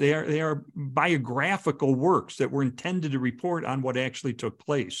biographies. They are biographical works that were intended to report on what actually took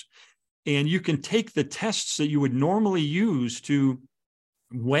place. And you can take the tests that you would normally use to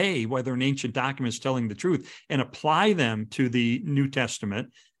weigh whether an ancient document is telling the truth and apply them to the New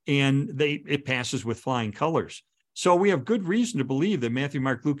Testament, and it passes with flying colors. So we have good reason to believe that Matthew,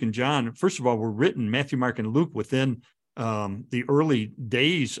 Mark, Luke, and John, first of all, were written, Matthew, Mark, and Luke, within the early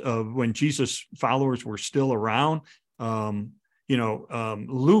days of when Jesus' followers were still around. Luke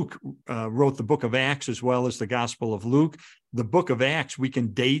wrote the book of Acts as well as the Gospel of Luke. The book of Acts we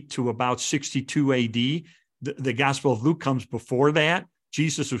can date to about 62 AD. The Gospel of Luke comes before that.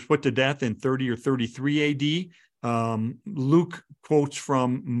 Jesus was put to death in 30 or 33 AD. Luke quotes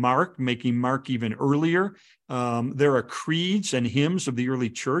from Mark, making Mark even earlier. There are creeds and hymns of the early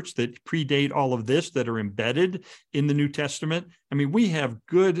church that predate all of this that are embedded in the New Testament. I mean, we have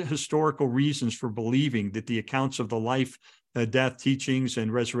good historical reasons for believing that the accounts of the life, death, teachings,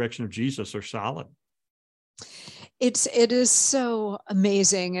 and resurrection of Jesus are solid. It is so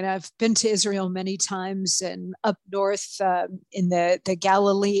amazing. And I've been to Israel many times, and up north in the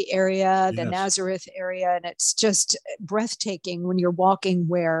Galilee area, the Nazareth area. And it's just breathtaking when you're walking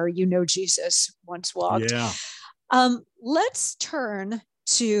where Jesus once walked. Yeah. Let's turn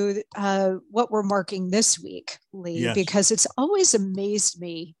to what we're marking this week, Lee, because it's always amazed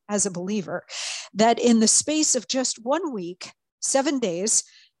me as a believer that in the space of just 1 week, 7 days,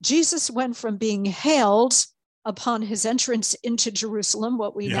 Jesus went from being hailed upon his entrance into Jerusalem,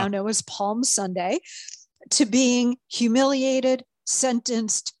 what we now know as Palm Sunday, to being humiliated,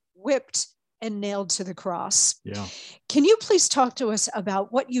 sentenced, whipped, and nailed to the cross. Yeah. Can you please talk to us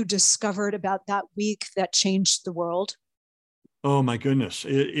about what you discovered about that week that changed the world? Oh my goodness!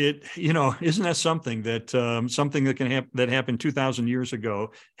 Isn't that something that something that can happen that happened 2,000 years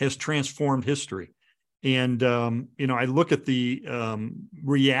ago has transformed history? And I look at the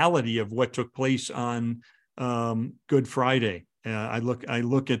reality of what took place on Good Friday. I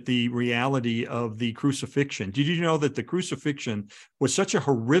look at the reality of the crucifixion. Did you know that the crucifixion was such a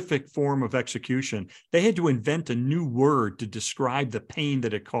horrific form of execution? They had to invent a new word to describe the pain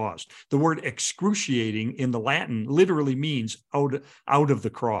that it caused. The word excruciating in the Latin literally means out of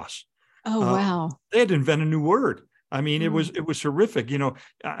the cross. Oh, wow. They had to invent a new word. I mean, it was horrific. A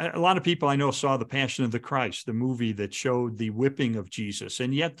lot of people I know saw The Passion of the Christ, the movie that showed the whipping of Jesus,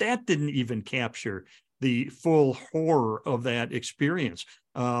 and yet that didn't even capture the full horror of that experience.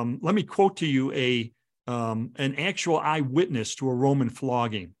 Let me quote to you an actual eyewitness to a Roman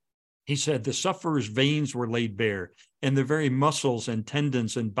flogging. He said, "The sufferer's veins were laid bare, and the very muscles and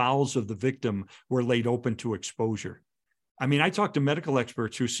tendons and bowels of the victim were laid open to exposure." I mean, I talk to medical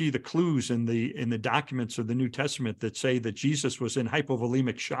experts who see the clues in the documents of the New Testament that say that Jesus was in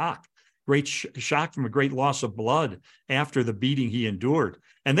hypovolemic shock great shock from a great loss of blood after the beating he endured.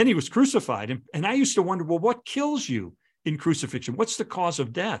 And then he was crucified. And I used to wonder, well, what kills you in crucifixion? What's the cause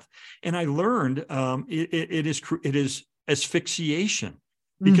of death? And I learned it is asphyxiation.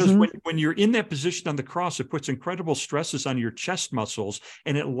 Because when you're in that position on the cross, it puts incredible stresses on your chest muscles,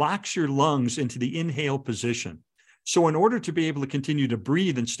 and it locks your lungs into the inhale position. So in order to be able to continue to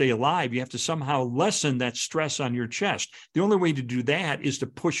breathe and stay alive, you have to somehow lessen that stress on your chest. The only way to do that is to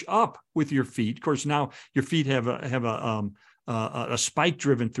push up with your feet. Of course, now your feet have a spike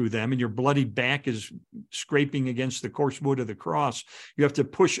driven through them, and your bloody back is scraping against the coarse wood of the cross. You have to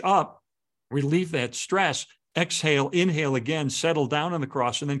push up, relieve that stress, exhale, inhale again, settle down on the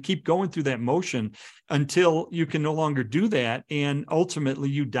cross, and then keep going through that motion until you can no longer do that. And ultimately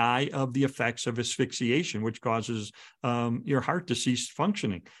you die of the effects of asphyxiation, which causes your heart to cease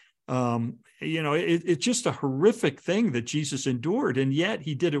functioning. It's just a horrific thing that Jesus endured, and yet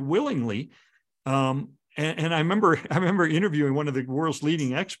he did it willingly. And I remember interviewing one of the world's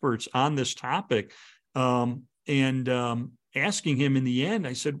leading experts on this topic, and asking him in the end,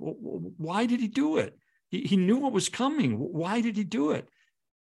 I said, well, why did he do it? He knew what was coming. Why did he do it?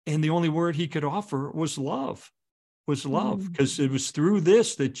 And the only word he could offer was love, because it was through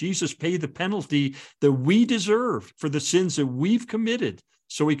this that Jesus paid the penalty that we deserve for the sins that we've committed,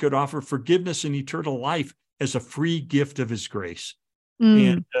 so he could offer forgiveness and eternal life as a free gift of his grace.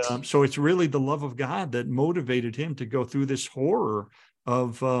 And so it's really the love of God that motivated him to go through this horror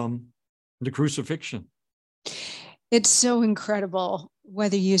of the crucifixion. It's so incredible.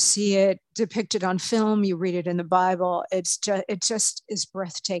 Whether you see it depicted on film, you read it in the Bible, it just is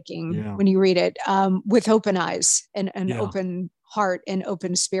breathtaking when you read it with open eyes and an open heart and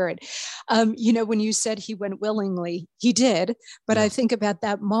open spirit. When you said he went willingly, he did. But I think about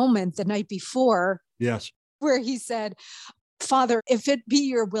that moment the night before, where he said, Father, if it be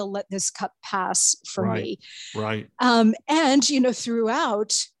your will, let this cup pass from me. Right. And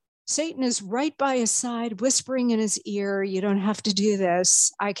throughout, Satan is right by his side, whispering in his ear, you don't have to do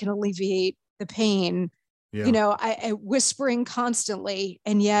this. I can alleviate the pain, whispering constantly.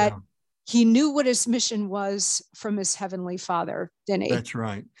 And yet he knew what his mission was from his heavenly Father, didn't he? That's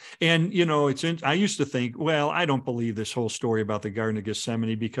right. And, I used to think, well, I don't believe this whole story about the Garden of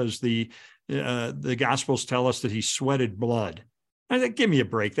Gethsemane, because the Gospels tell us that he sweated blood. I think, give me a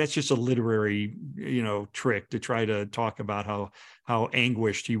break. That's just a literary, trick to try to talk about how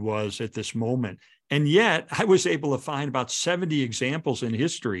anguished he was at this moment. And yet I was able to find about 70 examples in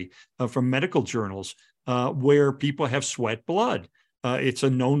history from medical journals where people have sweat blood. It's a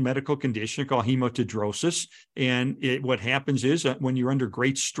known medical condition called hematidrosis. And what happens is that when you're under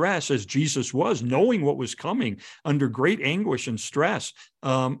great stress, as Jesus was, knowing what was coming, under great anguish and stress,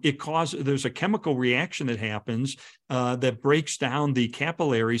 there's a chemical reaction that happens that breaks down the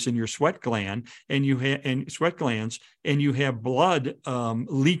capillaries in your sweat gland, and you have blood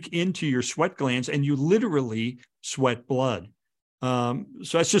leak into your sweat glands, and you literally sweat blood. So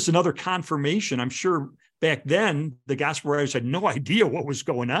that's just another confirmation. I'm sure back then, the gospel writers had no idea what was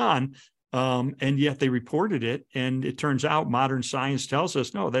going on, and yet they reported it. And it turns out modern science tells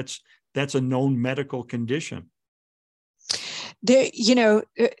us, no, that's a known medical condition.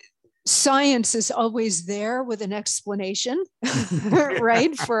 Science is always there with an explanation,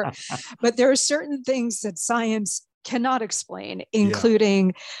 right? But there are certain things that science cannot explain,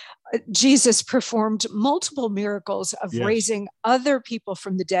 including Jesus performed multiple miracles of raising other people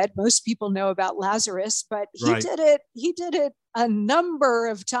from the dead. Most people know about Lazarus, but he did it a number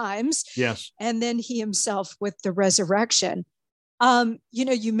of times. Yes. And then he himself with the resurrection.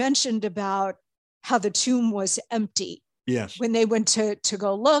 You mentioned about how the tomb was empty. Yes. When they went to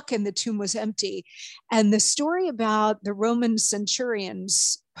go look, and the tomb was empty. And the story about the Roman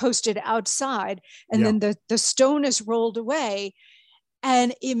centurions posted outside, and then the stone is rolled away.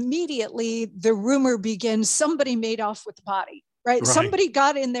 And immediately the rumor begins, somebody made off with the body, right? Somebody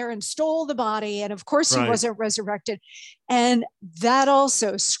got in there and stole the body. And of course he wasn't resurrected. And that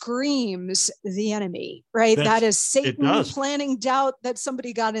also screams the enemy, right? That is Satan planting doubt that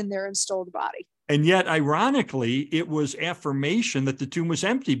somebody got in there and stole the body. And yet, ironically, it was affirmation that the tomb was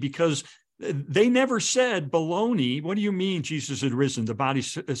empty, because they never said, baloney, what do you mean Jesus had risen? The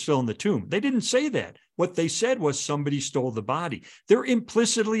body's still in the tomb. They didn't say that. What they said was somebody stole the body. They're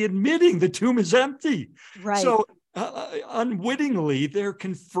implicitly admitting the tomb is empty. Right. So unwittingly, they're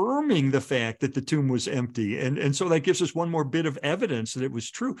confirming the fact that the tomb was empty. And so that gives us one more bit of evidence that it was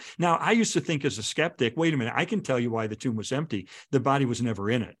true. Now, I used to think as a skeptic, wait a minute, I can tell you why the tomb was empty. The body was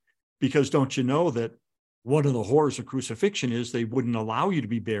never in it. Because don't you know that one of the horrors of crucifixion is they wouldn't allow you to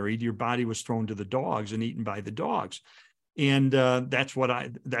be buried. Your body was thrown to the dogs and eaten by the dogs. And that's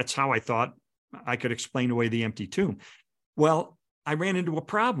how I thought I could explain away the empty tomb. Well, I ran into a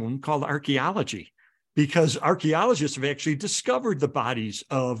problem called archaeology, because archaeologists have actually discovered the bodies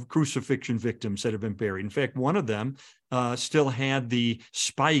of crucifixion victims that have been buried. In fact, one of them still had the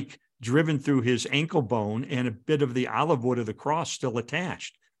spike driven through his ankle bone and a bit of the olive wood of the cross still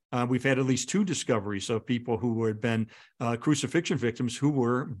attached. We've had at least 2 discoveries of people who had been crucifixion victims who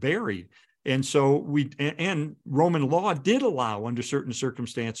were buried. And so and Roman law did allow, under certain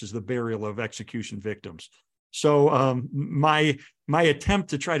circumstances, the burial of execution victims. So my attempt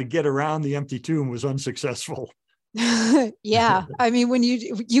to try to get around the empty tomb was unsuccessful. Yeah. I mean, when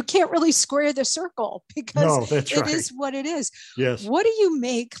you can't really square the circle, because that's right. It is what it is. Yes. What do you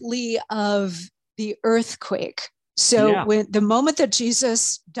make, Lee, of the earthquake? So when the moment that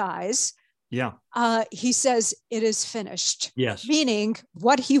Jesus dies, he says, "It is finished." Yes. Meaning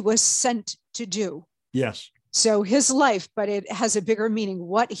what he was sent to do. Yes. So his life, but it has a bigger meaning,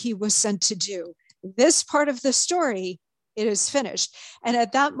 what he was sent to do. This part of the story, it is finished. And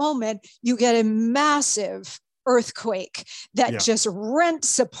at that moment, you get a massive earthquake that just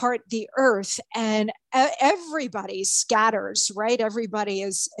rents apart the earth, and everybody scatters, right? Everybody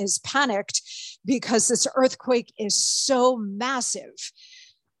is panicked because this earthquake is so massive.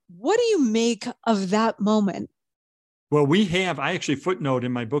 What do you make of that moment? Well, I actually footnote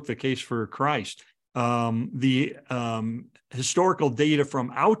in my book, The Case for Christ, the historical data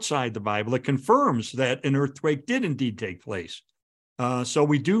from outside the Bible that confirms that an earthquake did indeed take place. So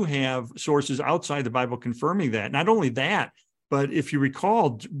we do have sources outside the Bible confirming that. Not only that, but if you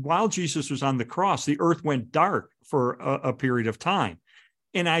recall, while Jesus was on the cross, the earth went dark for a period of time.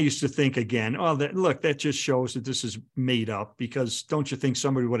 And I used to think again, that just shows that this is made up, because don't you think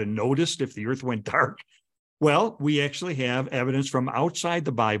somebody would have noticed if the earth went dark? Well, we actually have evidence from outside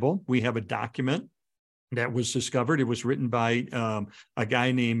the Bible. We have a document that was discovered. It was written by a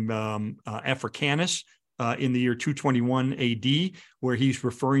guy named Africanus in the year 221 AD, where he's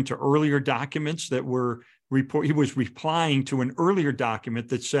referring to earlier documents that were he was replying to an earlier document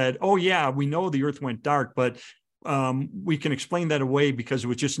that said, "Oh yeah, we know the earth went dark, but we can explain that away because it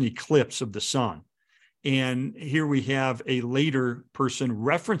was just an eclipse of the sun." And here we have a later person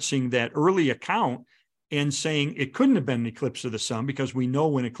referencing that early account and saying it couldn't have been an eclipse of the sun, because we know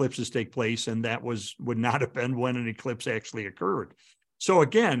when eclipses take place, and that would not have been when an eclipse actually occurred. So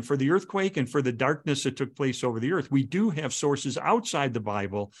again, for the earthquake and for the darkness that took place over the earth, we do have sources outside the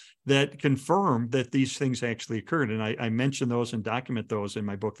Bible that confirm that these things actually occurred. And I mention those and document those in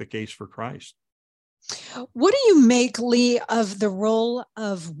my book, The Case for Christ. What do you make, Lee, of the role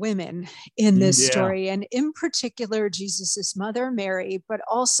of women in this story, and in particular, Jesus's mother, Mary, but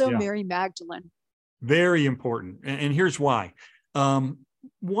also Mary Magdalene? Very important. And here's why.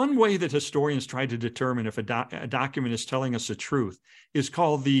 One way that historians try to determine if a document is telling us the truth is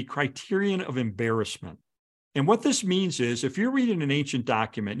called the criterion of embarrassment. And what this means is, if you're reading an ancient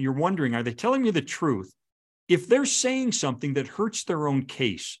document and you're wondering, are they telling me the truth? If they're saying something that hurts their own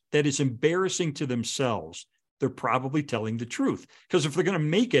case, that is embarrassing to themselves, they're probably telling the truth. Because if they're going to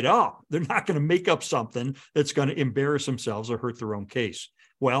make it up, they're not going to make up something that's going to embarrass themselves or hurt their own case.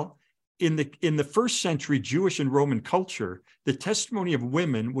 Well, in the first century Jewish and Roman culture, the testimony of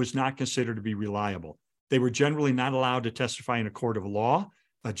women was not considered to be reliable. They were generally not allowed to testify in a court of law.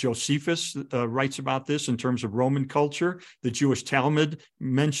 Josephus writes about this in terms of Roman culture. The Jewish Talmud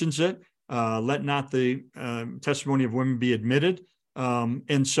mentions it. Let not the testimony of women be admitted. And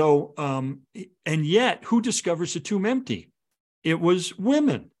yet, who discovers the tomb empty? It was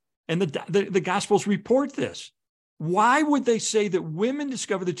women. And the Gospels report this. Why would they say that women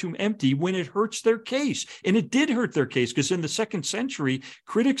discover the tomb empty when it hurts their case? And it did hurt their case, because in the second century,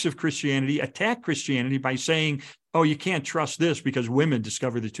 critics of Christianity attacked Christianity by saying, "Oh, you can't trust this because women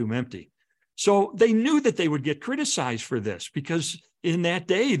discover the tomb empty." So they knew that they would get criticized for this, because in that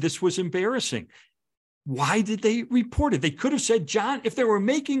day, this was embarrassing. Why did they report it? They could have said John, if they were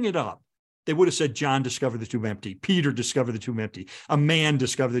making it up, they would have said John discovered the tomb empty, Peter discovered the tomb empty, a man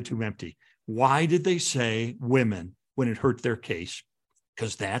discovered the tomb empty. Why did they say women when it hurt their case?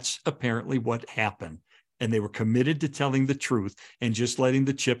 Because that's apparently what happened. And they were committed to telling the truth and just letting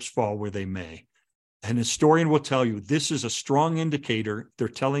the chips fall where they may. An historian will tell you this is a strong indicator they're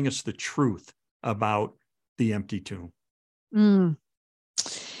telling us the truth about the empty tomb.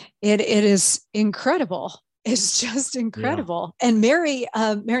 It is incredible. It's just incredible. Yeah. And Mary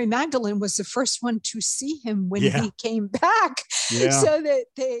Magdalene was the first one to see him when he came back. Yeah. So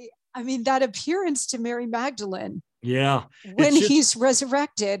that appearance to Mary Magdalene. Yeah. When he's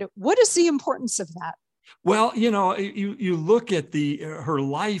resurrected, what is the importance of that? Well, you look at her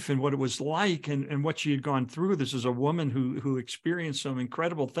life and what it was like, and what she had gone through. This is a woman who experienced some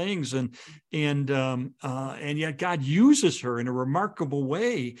incredible things, and yet God uses her in a remarkable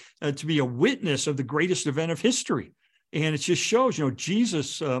way to be a witness of the greatest event of history. And it just shows,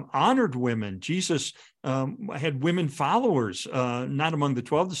 Jesus honored women. Jesus had women followers, not among the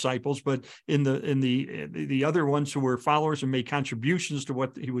 12 disciples, but in the other ones who were followers and made contributions to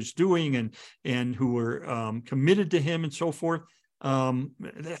what he was doing, and who were committed to him and so forth.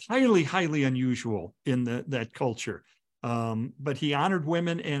 Highly, highly unusual in that culture. But he honored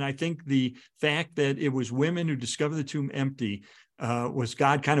women, and I think the fact that it was women who discovered the tomb empty was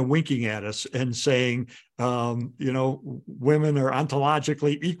God kind of winking at us and saying, women are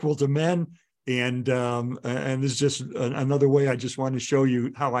ontologically equal to men, and it's just another way I just want to show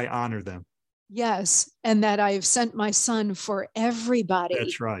you how I honor them. Yes, and that I have sent my son for everybody.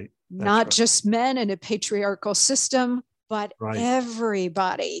 That's right. Not just men in a patriarchal system, but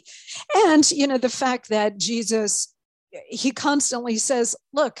everybody. And, the fact that Jesus, he constantly says,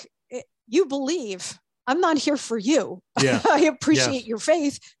 look, you believe. I'm not here for you. Yeah. I appreciate your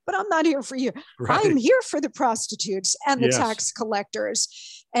faith, but I'm not here for you. Right. I'm here for the prostitutes and the tax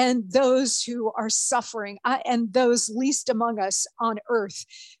collectors and those who are suffering, and those least among us on earth,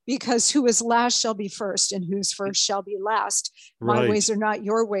 because who is last shall be first, and whose first shall be last. My ways are not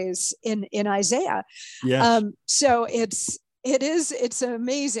your ways in Isaiah. Yes. So it's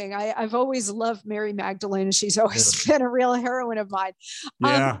amazing. I've always loved Mary Magdalene. She's always been a real heroine of mine.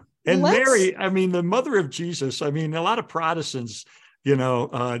 Yeah. And Mary, the mother of Jesus, a lot of Protestants,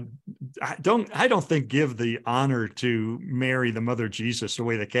 I don't think give the honor to Mary, the mother of Jesus, the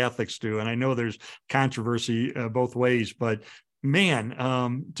way the Catholics do. And I know there's controversy both ways, but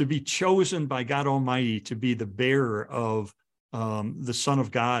man, to be chosen by God Almighty to be the bearer of the Son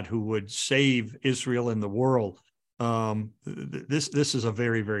of God who would save Israel and the world, this is a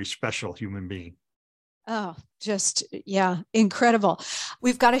very, very special human being. Oh, just, incredible.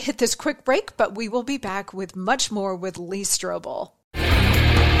 We've got to hit this quick break, but we will be back with much more with Lee Strobel.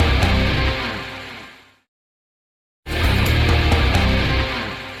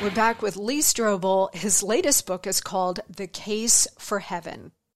 We're back with Lee Strobel. His latest book is called The Case for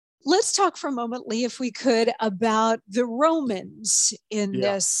Heaven. Let's talk for a moment, Lee, if we could, about the Romans in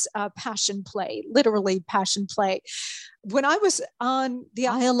this passion play, literally passion play. When I was on the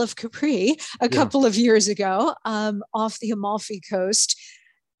Isle of Capri a couple of years ago, off the Amalfi Coast,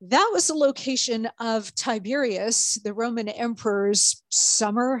 that was the location of Tiberius, the Roman emperor's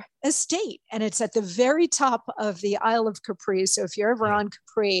summer estate. And it's at the very top of the Isle of Capri. So if you're ever on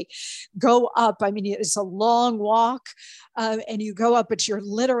Capri, go up. It's a long walk, and you go up, but you're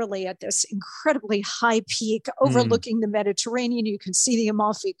literally at this incredibly high peak overlooking the Mediterranean. You can see the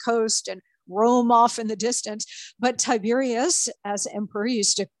Amalfi Coast and Rome off in the distance. But Tiberius, as emperor,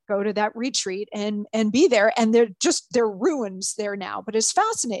 used to go to that retreat and be there. And they're ruins there now, but it's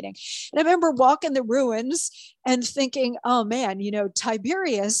fascinating. And I remember walking the ruins and thinking, oh man,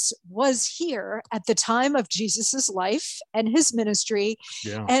 Tiberius was here at the time of Jesus's life and his ministry.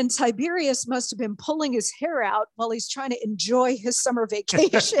 Yeah. And Tiberius must have been pulling his hair out while he's trying to enjoy his summer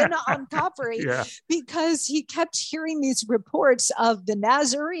vacation on Capri, because he kept hearing these reports of the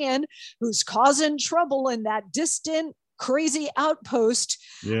Nazarene who's causing trouble in that distant crazy outpost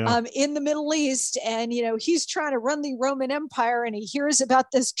in the Middle East. And, he's trying to run the Roman Empire, and he hears about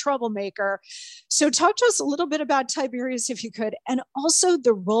this troublemaker. So talk to us a little bit about Tiberius, if you could, and also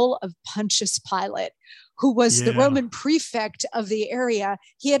the role of Pontius Pilate, who was the Roman prefect of the area.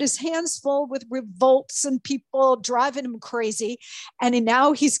 He had his hands full with revolts and people driving him crazy. And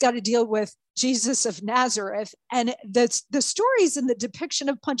now he's got to deal with Jesus of Nazareth. And the stories and the depiction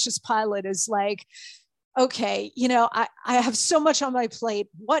of Pontius Pilate is like, okay, I have so much on my plate.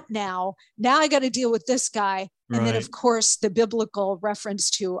 What now? Now I got to deal with this guy. And then, of course, the biblical reference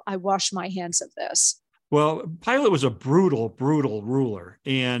to, I wash my hands of this. Well, Pilate was a brutal, brutal ruler.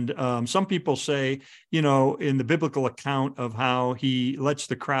 And some people say, in the biblical account of how he lets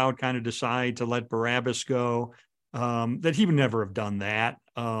the crowd kind of decide to let Barabbas go, that he would never have done that.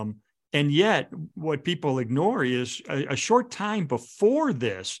 And yet what people ignore is a short time before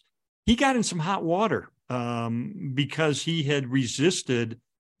this, he got in some hot water because he had resisted.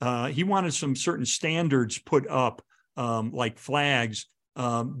 He wanted some certain standards put up, like flags,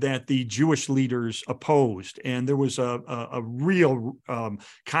 that the Jewish leaders opposed. And there was a real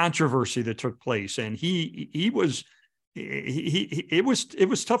controversy that took place. And it was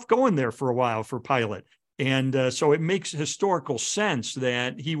tough going there for a while for Pilate. And so it makes historical sense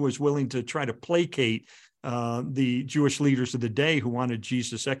that he was willing to try to placate the Jewish leaders of the day who wanted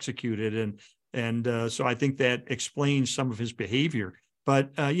Jesus executed. And so I think that explains some of his behavior.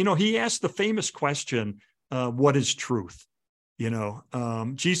 But, he asked the famous question, what is truth?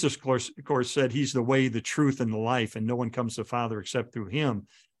 Jesus, of course, said he's the way, the truth, and the life, and no one comes to the Father except through him.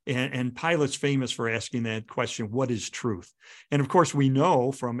 And Pilate's famous for asking that question, what is truth? And of course, we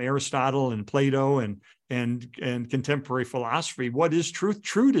know from Aristotle and Plato and contemporary philosophy, what is truth?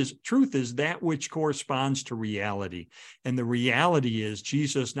 Truth is that which corresponds to reality. And the reality is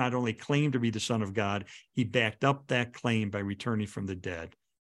Jesus not only claimed to be the Son of God, he backed up that claim by returning from the dead.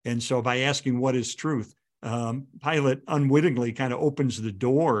 And so by asking what is truth, Pilate unwittingly kind of opens the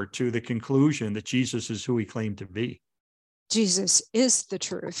door to the conclusion that Jesus is who he claimed to be. Jesus is the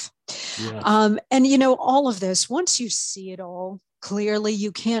truth. Yes. And all of this, once you see it all clearly,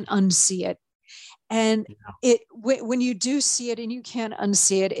 you can't unsee it. And when you do see it and you can't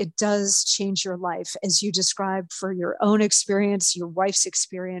unsee it, it does change your life, as you described for your own experience, your wife's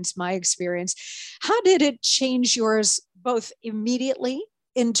experience, my experience. How did it change yours, both immediately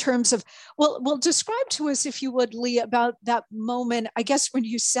in terms of, well, describe to us, if you would, Lee, about that moment, I guess, when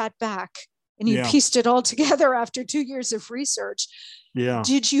you sat back and you pieced it all together after 2 years of research. Yeah.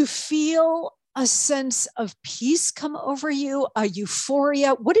 Did you feel a sense of peace come over you, a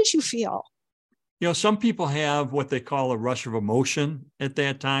euphoria? What did you feel? Some people have what they call a rush of emotion at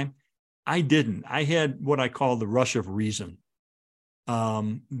that time. I didn't. I had what I call the rush of reason.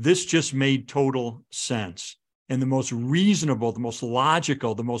 This just made total sense. And the most reasonable, the most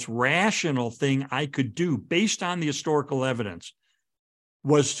logical, the most rational thing I could do based on the historical evidence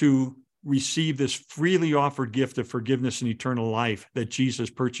was to receive this freely offered gift of forgiveness and eternal life that Jesus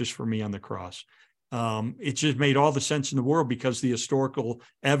purchased for me on the cross. It just made all the sense in the world because the historical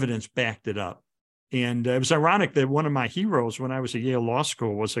evidence backed it up. And it was ironic that one of my heroes when I was at Yale Law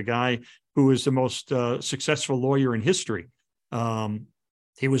School was a guy who was the most successful lawyer in history.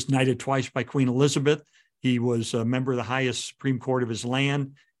 He was knighted twice by Queen Elizabeth. He was a member of the highest Supreme Court of his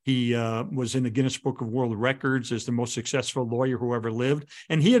land. He was in the Guinness Book of World Records as the most successful lawyer who ever lived.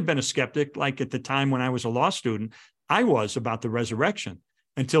 And he had been a skeptic, like at the time when I was a law student, I was, about the resurrection,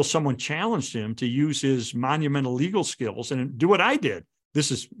 until someone challenged him to use his monumental legal skills and do what I did. This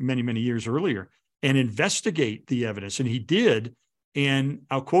is many, many years earlier, and investigate the evidence. And he did. And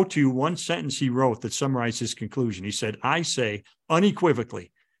I'll quote to you one sentence he wrote that summarized his conclusion. He said, "I say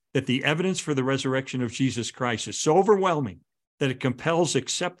unequivocally that the evidence for the resurrection of Jesus Christ is so overwhelming that it compels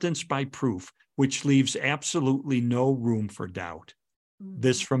acceptance by proof, which leaves absolutely no room for doubt."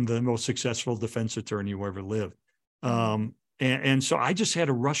 This from the most successful defense attorney who ever lived. And so I just had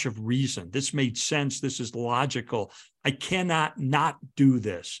a rush of reason. This made sense. This is logical. I cannot not do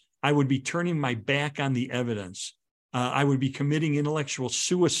this. I would be turning my back on the evidence. I would be committing intellectual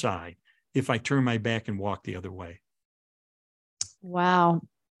suicide if I turn my back and walk the other way. Wow.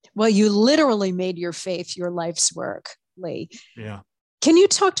 Well, you literally made your faith your life's work, Lee. Yeah. Can you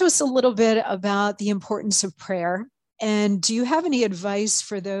talk to us a little bit about the importance of prayer? And do you have any advice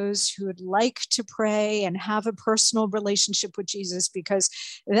for those who would like to pray and have a personal relationship with Jesus? Because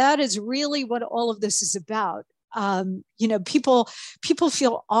that is really what all of this is about. People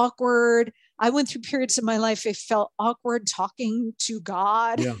feel awkward. I went through periods of my life, I felt awkward talking to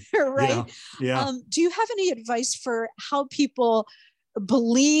God, right? Yeah. Do you have any advice for how people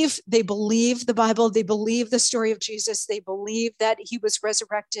believe the Bible, they believe the story of Jesus, they believe that he was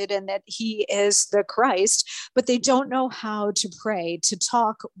resurrected and that he is the Christ, but they don't know how to pray, to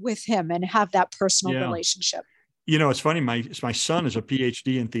talk with him and have that personal relationship? It's funny. My son is a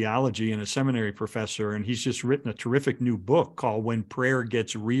PhD in theology and a seminary professor, and he's just written a terrific new book called When Prayer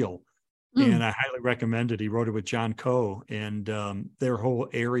Gets Real. And I highly recommend it. He wrote it with John Coe, and their whole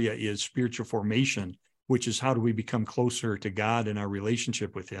area is spiritual formation, which is how do we become closer to God in our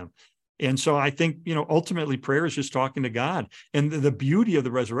relationship with him. And so I think, ultimately prayer is just talking to God. And the beauty of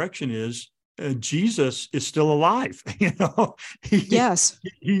the resurrection is Jesus is still alive. Yes.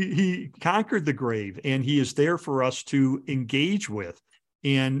 He conquered the grave, and he is there for us to engage with.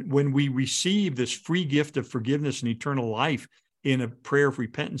 And when we receive this free gift of forgiveness and eternal life in a prayer of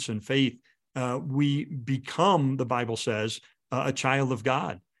repentance and faith, we become, the Bible says, a child of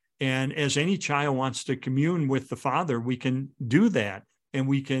God. And as any child wants to commune with the Father, we can do that. And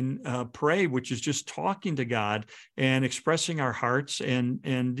we can pray, which is just talking to God and expressing our hearts. And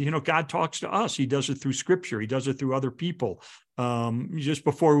God talks to us. He does it through Scripture. He does it through other people. Just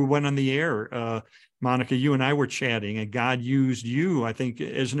before we went on the air, Monica, you and I were chatting, and God used you, I think,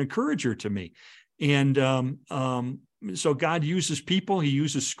 as an encourager to me. And so God uses people. He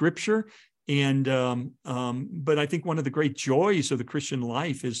uses Scripture. And but I think one of the great joys of the Christian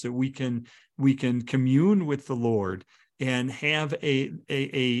life is that we can commune with the Lord and have an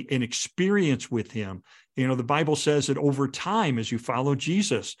experience with him. You know, the Bible says that over time, as you follow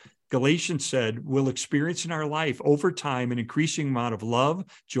Jesus, Galatians said, we'll experience in our life over time an increasing amount of love,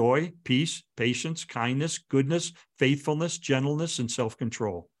 joy, peace, patience, kindness, goodness, faithfulness, gentleness, and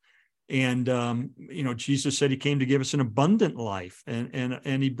self-control. And, you know, Jesus said he came to give us an abundant life,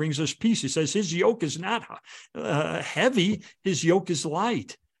 and he brings us peace. He says his yoke is not heavy. His yoke is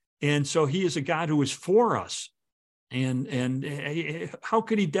light. And so he is a God who is for us. And how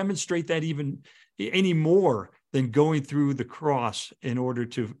could he demonstrate that even any more than going through the cross in order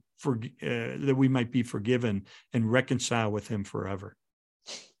to that we might be forgiven and reconcile with him forever?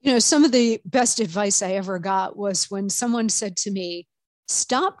 You know, some of the best advice I ever got was when someone said to me,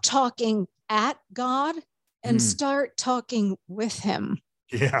 stop talking at God and start talking with him.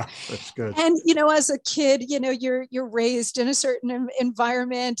 Yeah, that's good. And, you know, as a kid, you know, you're raised in a certain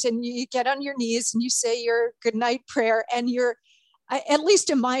environment, and you get on your knees and you say your goodnight prayer, and at least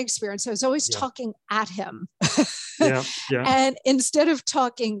in my experience, I was always talking at him. And instead of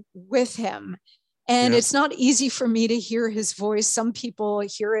talking with him. And it's not easy for me to hear his voice. Some people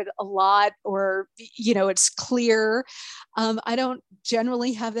hear it a lot, or, you know, it's clear. I don't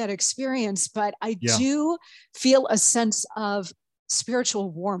generally have that experience, but I do feel a sense of spiritual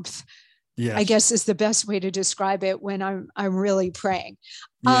warmth, I guess is the best way to describe it when I'm really praying.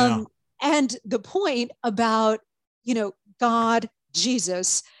 And the point about, you know, God,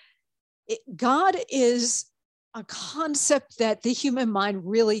 Jesus, God is a concept that the human mind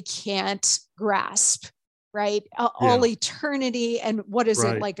really can't grasp, right? All eternity, and what is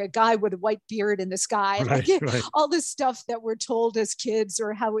it, like a guy with a white beard in the sky, all this stuff that we're told as kids,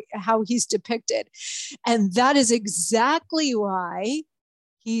 or how he's depicted. And that is exactly why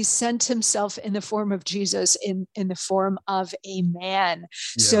he sent himself in the form of Jesus, in the form of a man,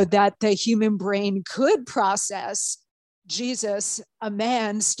 so that the human brain could process Jesus, a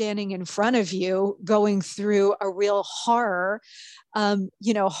man standing in front of you, going through a real horror,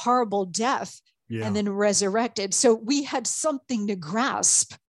 you know, horrible death, and then resurrected. So we had something to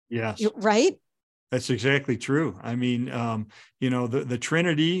grasp. Yes. Right? That's exactly true. I mean, you know, the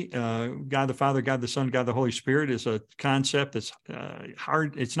Trinity, God the Father, God the Son, God the Holy Spirit, is a concept that's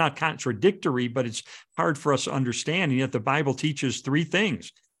hard. It's not contradictory, but it's hard for us to understand. And yet the Bible teaches three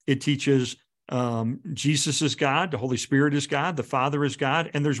things. It teaches Jesus is God, the Holy Spirit is God, the Father is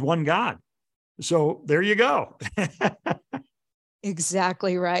God, and there's one God. So there you go.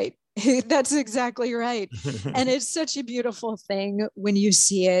 Exactly right. That's exactly right. And it's such a beautiful thing when you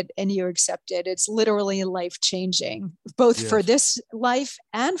see it and you accept it. It's literally life-changing, both for this life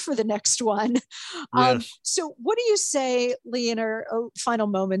and for the next one. So what do you say, Lee, in our final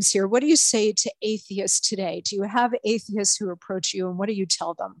moments here, what do you say to atheists today? Do you have atheists who approach you, and what do you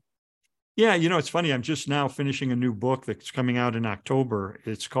tell them? Yeah, you know, it's funny. I'm just now finishing a new book that's coming out in October.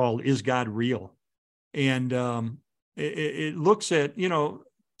 It's called Is God Real? And it looks at, you know,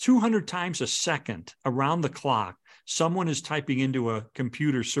 200 times a second around the clock, someone is typing into a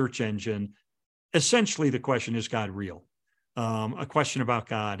computer search engine, essentially the question, is God real? A question about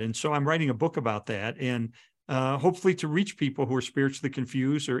God. And so I'm writing a book about that, and hopefully to reach people who are spiritually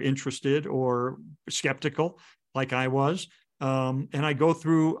confused or interested or skeptical, like I was. And I go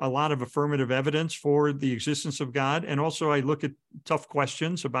through a lot of affirmative evidence for the existence of God. And also I look at tough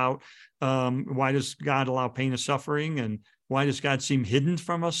questions about why does God allow pain and suffering, and why does God seem hidden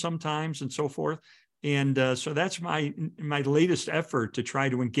from us sometimes, and so forth. And so that's my latest effort, to try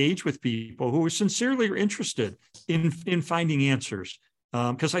to engage with people who are sincerely interested in finding answers.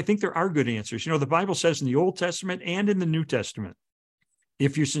 Because I think there are good answers. You know, the Bible says in the Old Testament and in the New Testament,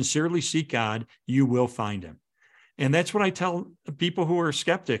 if you sincerely seek God, you will find him. And that's what I tell people who are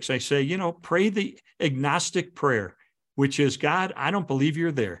skeptics. I say, you know, pray the agnostic prayer, which is, God, I don't believe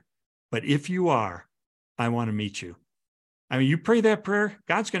you're there, but if you are, I want to meet you. I mean, you pray that prayer,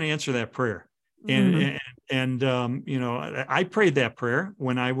 God's going to answer that prayer. And you know, I prayed that prayer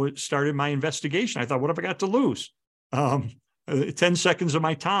when I started my investigation. I thought, what have I got to lose? 10 seconds of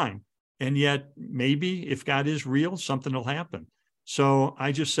my time. And yet maybe if God is real, something will happen. So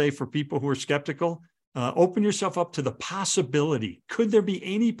I just say, for people who are skeptical, open yourself up to the possibility. Could there be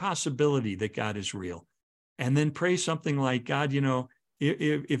any possibility that God is real? And then pray something like, God, you know,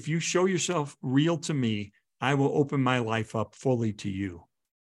 if you show yourself real to me, I will open my life up fully to you.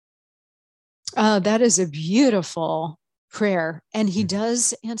 That is a beautiful prayer. And he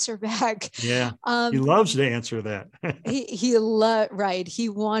does answer back. Yeah. He loves to answer that. Right. He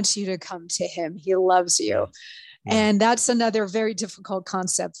wants you to come to him. He loves you. And that's another very difficult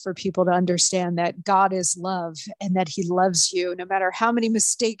concept for people to understand, that God is love and that he loves you no matter how many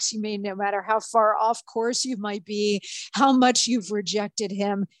mistakes you made, no matter how far off course you might be, how much you've rejected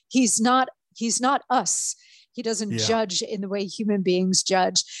him. He's not us. He doesn't judge in the way human beings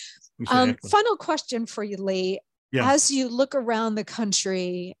judge. Exactly. Final question for you, Lee. Yeah. As you look around the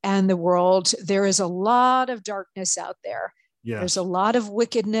country and the world, there is a lot of darkness out there. Yes. There's a lot of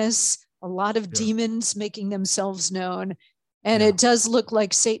wickedness, a lot of demons making themselves known. And it does look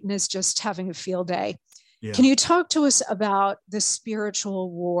like Satan is just having a field day. Yeah. Can you talk to us about the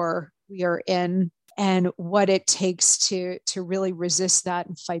spiritual war we are in and what it takes to really resist that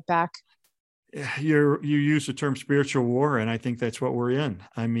and fight back? You use the term spiritual war, and I think that's what we're in.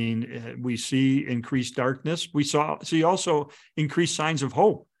 I mean, we see increased darkness. We see also increased signs of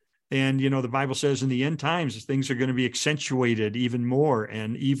hope. And, the Bible says in the end times, things are going to be accentuated even more,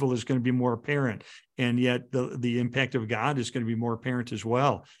 and evil is going to be more apparent. And yet the impact of God is going to be more apparent as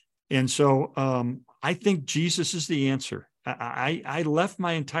well. And so I think Jesus is the answer. I left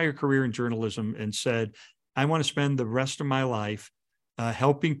my entire career in journalism and said, I want to spend the rest of my life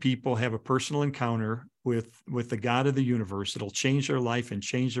helping people have a personal encounter with the God of the universe that'll change their life and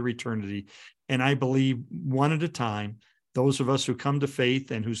change their eternity. And I believe one at a time, those of us who come to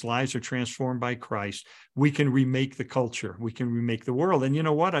faith and whose lives are transformed by Christ, we can remake the culture. We can remake the world. And you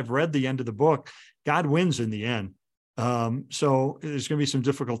know what? I've read the end of the book. God wins in the end. So there's going to be some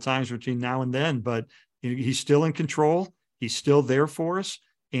difficult times between now and then, but he's still in control. He's still there for us.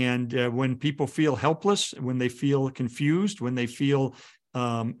 And when people feel helpless, when they feel confused, when they feel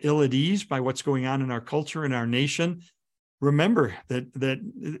ill at ease by what's going on in our culture and our nation, remember that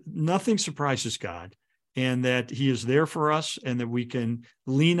nothing surprises God, and that he is there for us, and that we can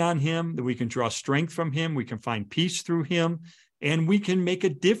lean on him, that we can draw strength from him, we can find peace through him, and we can make a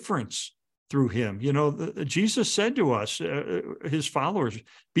difference through him. Jesus said to us, his followers,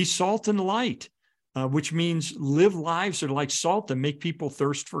 be salt and light. Which means live lives that are like salt that make people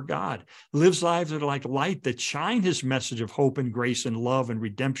thirst for God. Live lives that are like light that shine his message of hope and grace and love and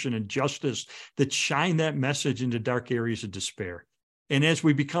redemption and justice, that shine that message into dark areas of despair. And as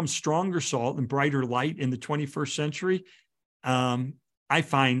we become stronger salt and brighter light in the 21st century, I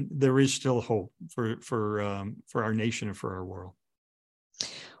find there is still hope for our nation and for our world.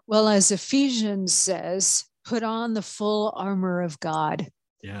 Well, as Ephesians says, put on the full armor of God.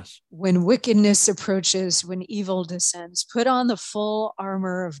 Yes. When wickedness approaches, when evil descends, put on the full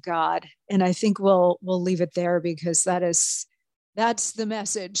armor of God. And I think we'll leave it there, because that's the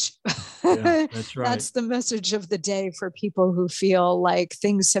message. Yeah, that's right. That's the message of the day for people who feel like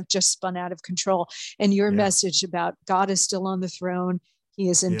things have just spun out of control. And your message about God is still on the throne. He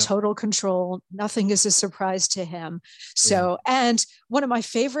is in total control. Nothing is a surprise to him. So, and one of my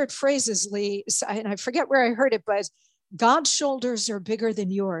favorite phrases, Lee, and I forget where I heard it, but God's shoulders are bigger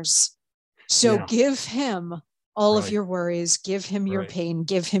than yours. So give him all of your worries, give him your pain,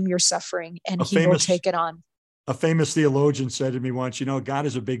 give him your suffering, and he will take it on. A famous theologian said to me once, God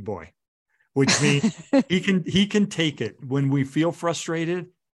is a big boy, which means he can take it when we feel frustrated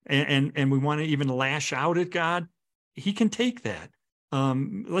and we want to even lash out at God. He can take that.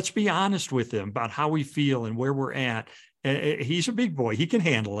 Let's be honest with him about how we feel and where we're at. He's a big boy. He can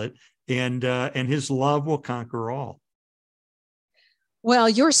handle it. And his love will conquer all. Well,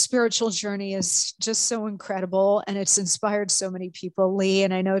 your spiritual journey is just so incredible, and it's inspired so many people, Lee,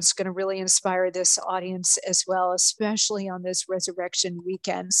 and I know it's going to really inspire this audience as well, especially on this Resurrection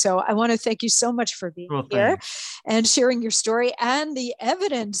weekend. So I want to thank you so much for being here and sharing your story and the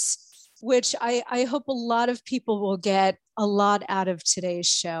evidence, which I hope a lot of people will get a lot out of today's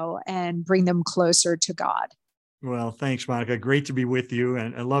show and bring them closer to God. Well, thanks, Monica. Great to be with you,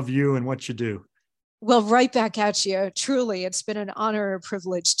 and I love you and what you do. Well, right back at you. Truly, it's been an honor and a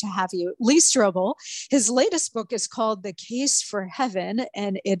privilege to have you. Lee Strobel, his latest book is called The Case for Heaven,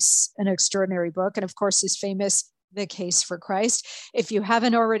 and it's an extraordinary book. And of course, his famous The Case for Christ. If you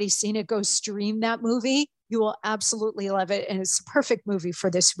haven't already seen it, go stream that movie. You will absolutely love it. And it's a perfect movie for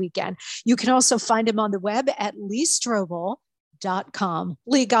this weekend. You can also find him on the web at leestrobel.com.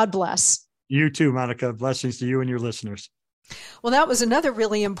 Lee, God bless. You too, Monica. Blessings to you and your listeners. Well, that was another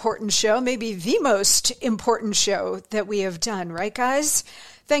really important show, maybe the most important show that we have done, right, guys?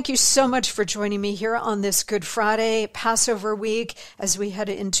 Thank you so much for joining me here on this Good Friday, Passover week, as we head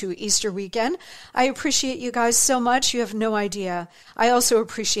into Easter weekend. I appreciate you guys so much. You have no idea. I also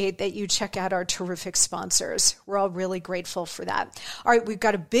appreciate that you check out our terrific sponsors. We're all really grateful for that. All right, we've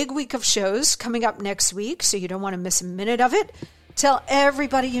got a big week of shows coming up next week, so you don't want to miss a minute of it. Tell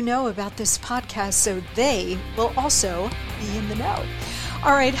everybody you know about this podcast so they will also be in the know.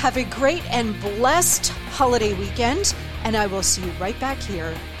 All right, have a great and blessed holiday weekend, and I will see you right back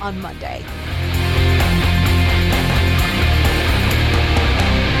here on Monday.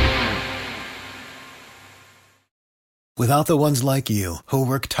 Without the ones like you, who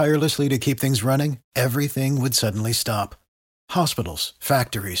work tirelessly to keep things running, everything would suddenly stop. Hospitals,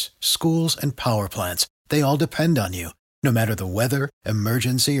 factories, schools, and power plants, they all depend on you. No matter the weather,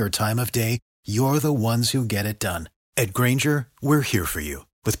 emergency, or time of day, you're the ones who get it done. At Grainger, we're here for you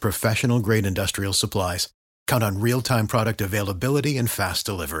with professional-grade industrial supplies. Count on real-time product availability and fast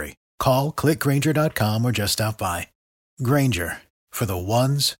delivery. Call, click Grainger.com, or just stop by. Grainger, for the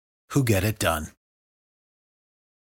ones who get it done.